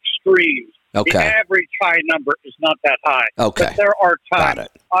two extremes. Okay. The average high number is not that high. Okay. But there are times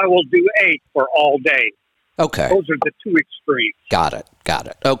I will do 8 for all day. Okay. Those are the two extremes. Got it.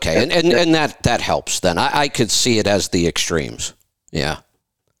 Okay. And that helps then. I could see it as the extremes. Yeah.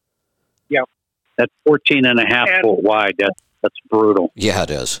 Yeah. That's 14.5 foot wide. That's brutal. Yeah,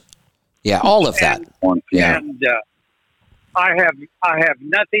 it is. Yeah, all of that. Yeah. And I have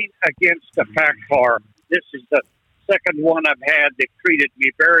nothing against the PACCAR. This is the second one I've had. They've treated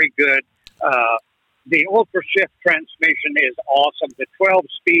me very good. The Ultra Shift transmission is awesome. The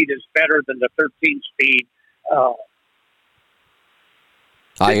 12-speed is better than the 13-speed.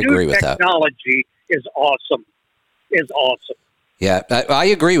 I agree with that. Technology is awesome. Yeah, I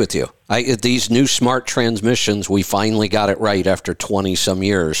agree with you. These new smart transmissions, we finally got it right after 20-some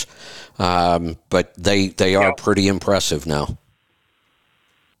years. But they are pretty impressive now.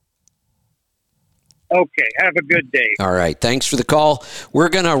 Okay, have a good day. All right, thanks for the call. We're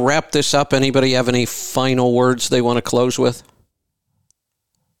going to wrap this up. Anybody have any final words they want to close with?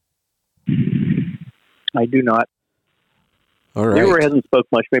 I do not. All right. Newer hasn't spoke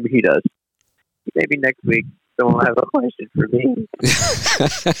much. Maybe he does. Maybe next week someone will have a question for me.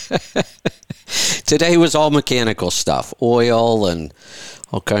 Today was all mechanical stuff, oil and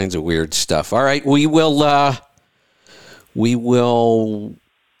all kinds of weird stuff. All right, we will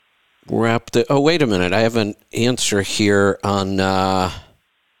wrap the... Oh, wait a minute. I have an answer here on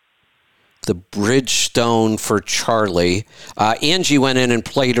the Bridgestone for Charlie. Angie went in and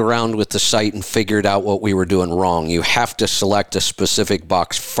played around with the site and figured out what we were doing wrong. You have to select a specific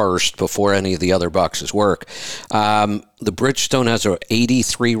box first before any of the other boxes work. The Bridgestone has an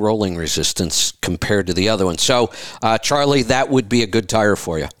 83 rolling resistance compared to the other one. So, Charlie, that would be a good tire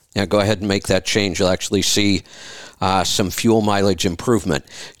for you. Yeah, go ahead and make that change. You'll actually see some fuel mileage improvement.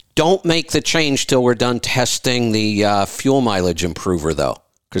 Don't make the change till we're done testing the fuel mileage improver, though,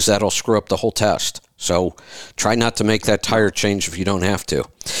 because that'll screw up the whole test. So try not to make that tire change if you don't have to.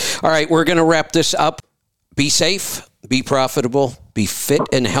 All right, we're going to wrap this up. Be safe, be profitable, be fit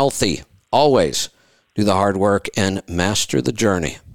and healthy. Always do the hard work and master the journey.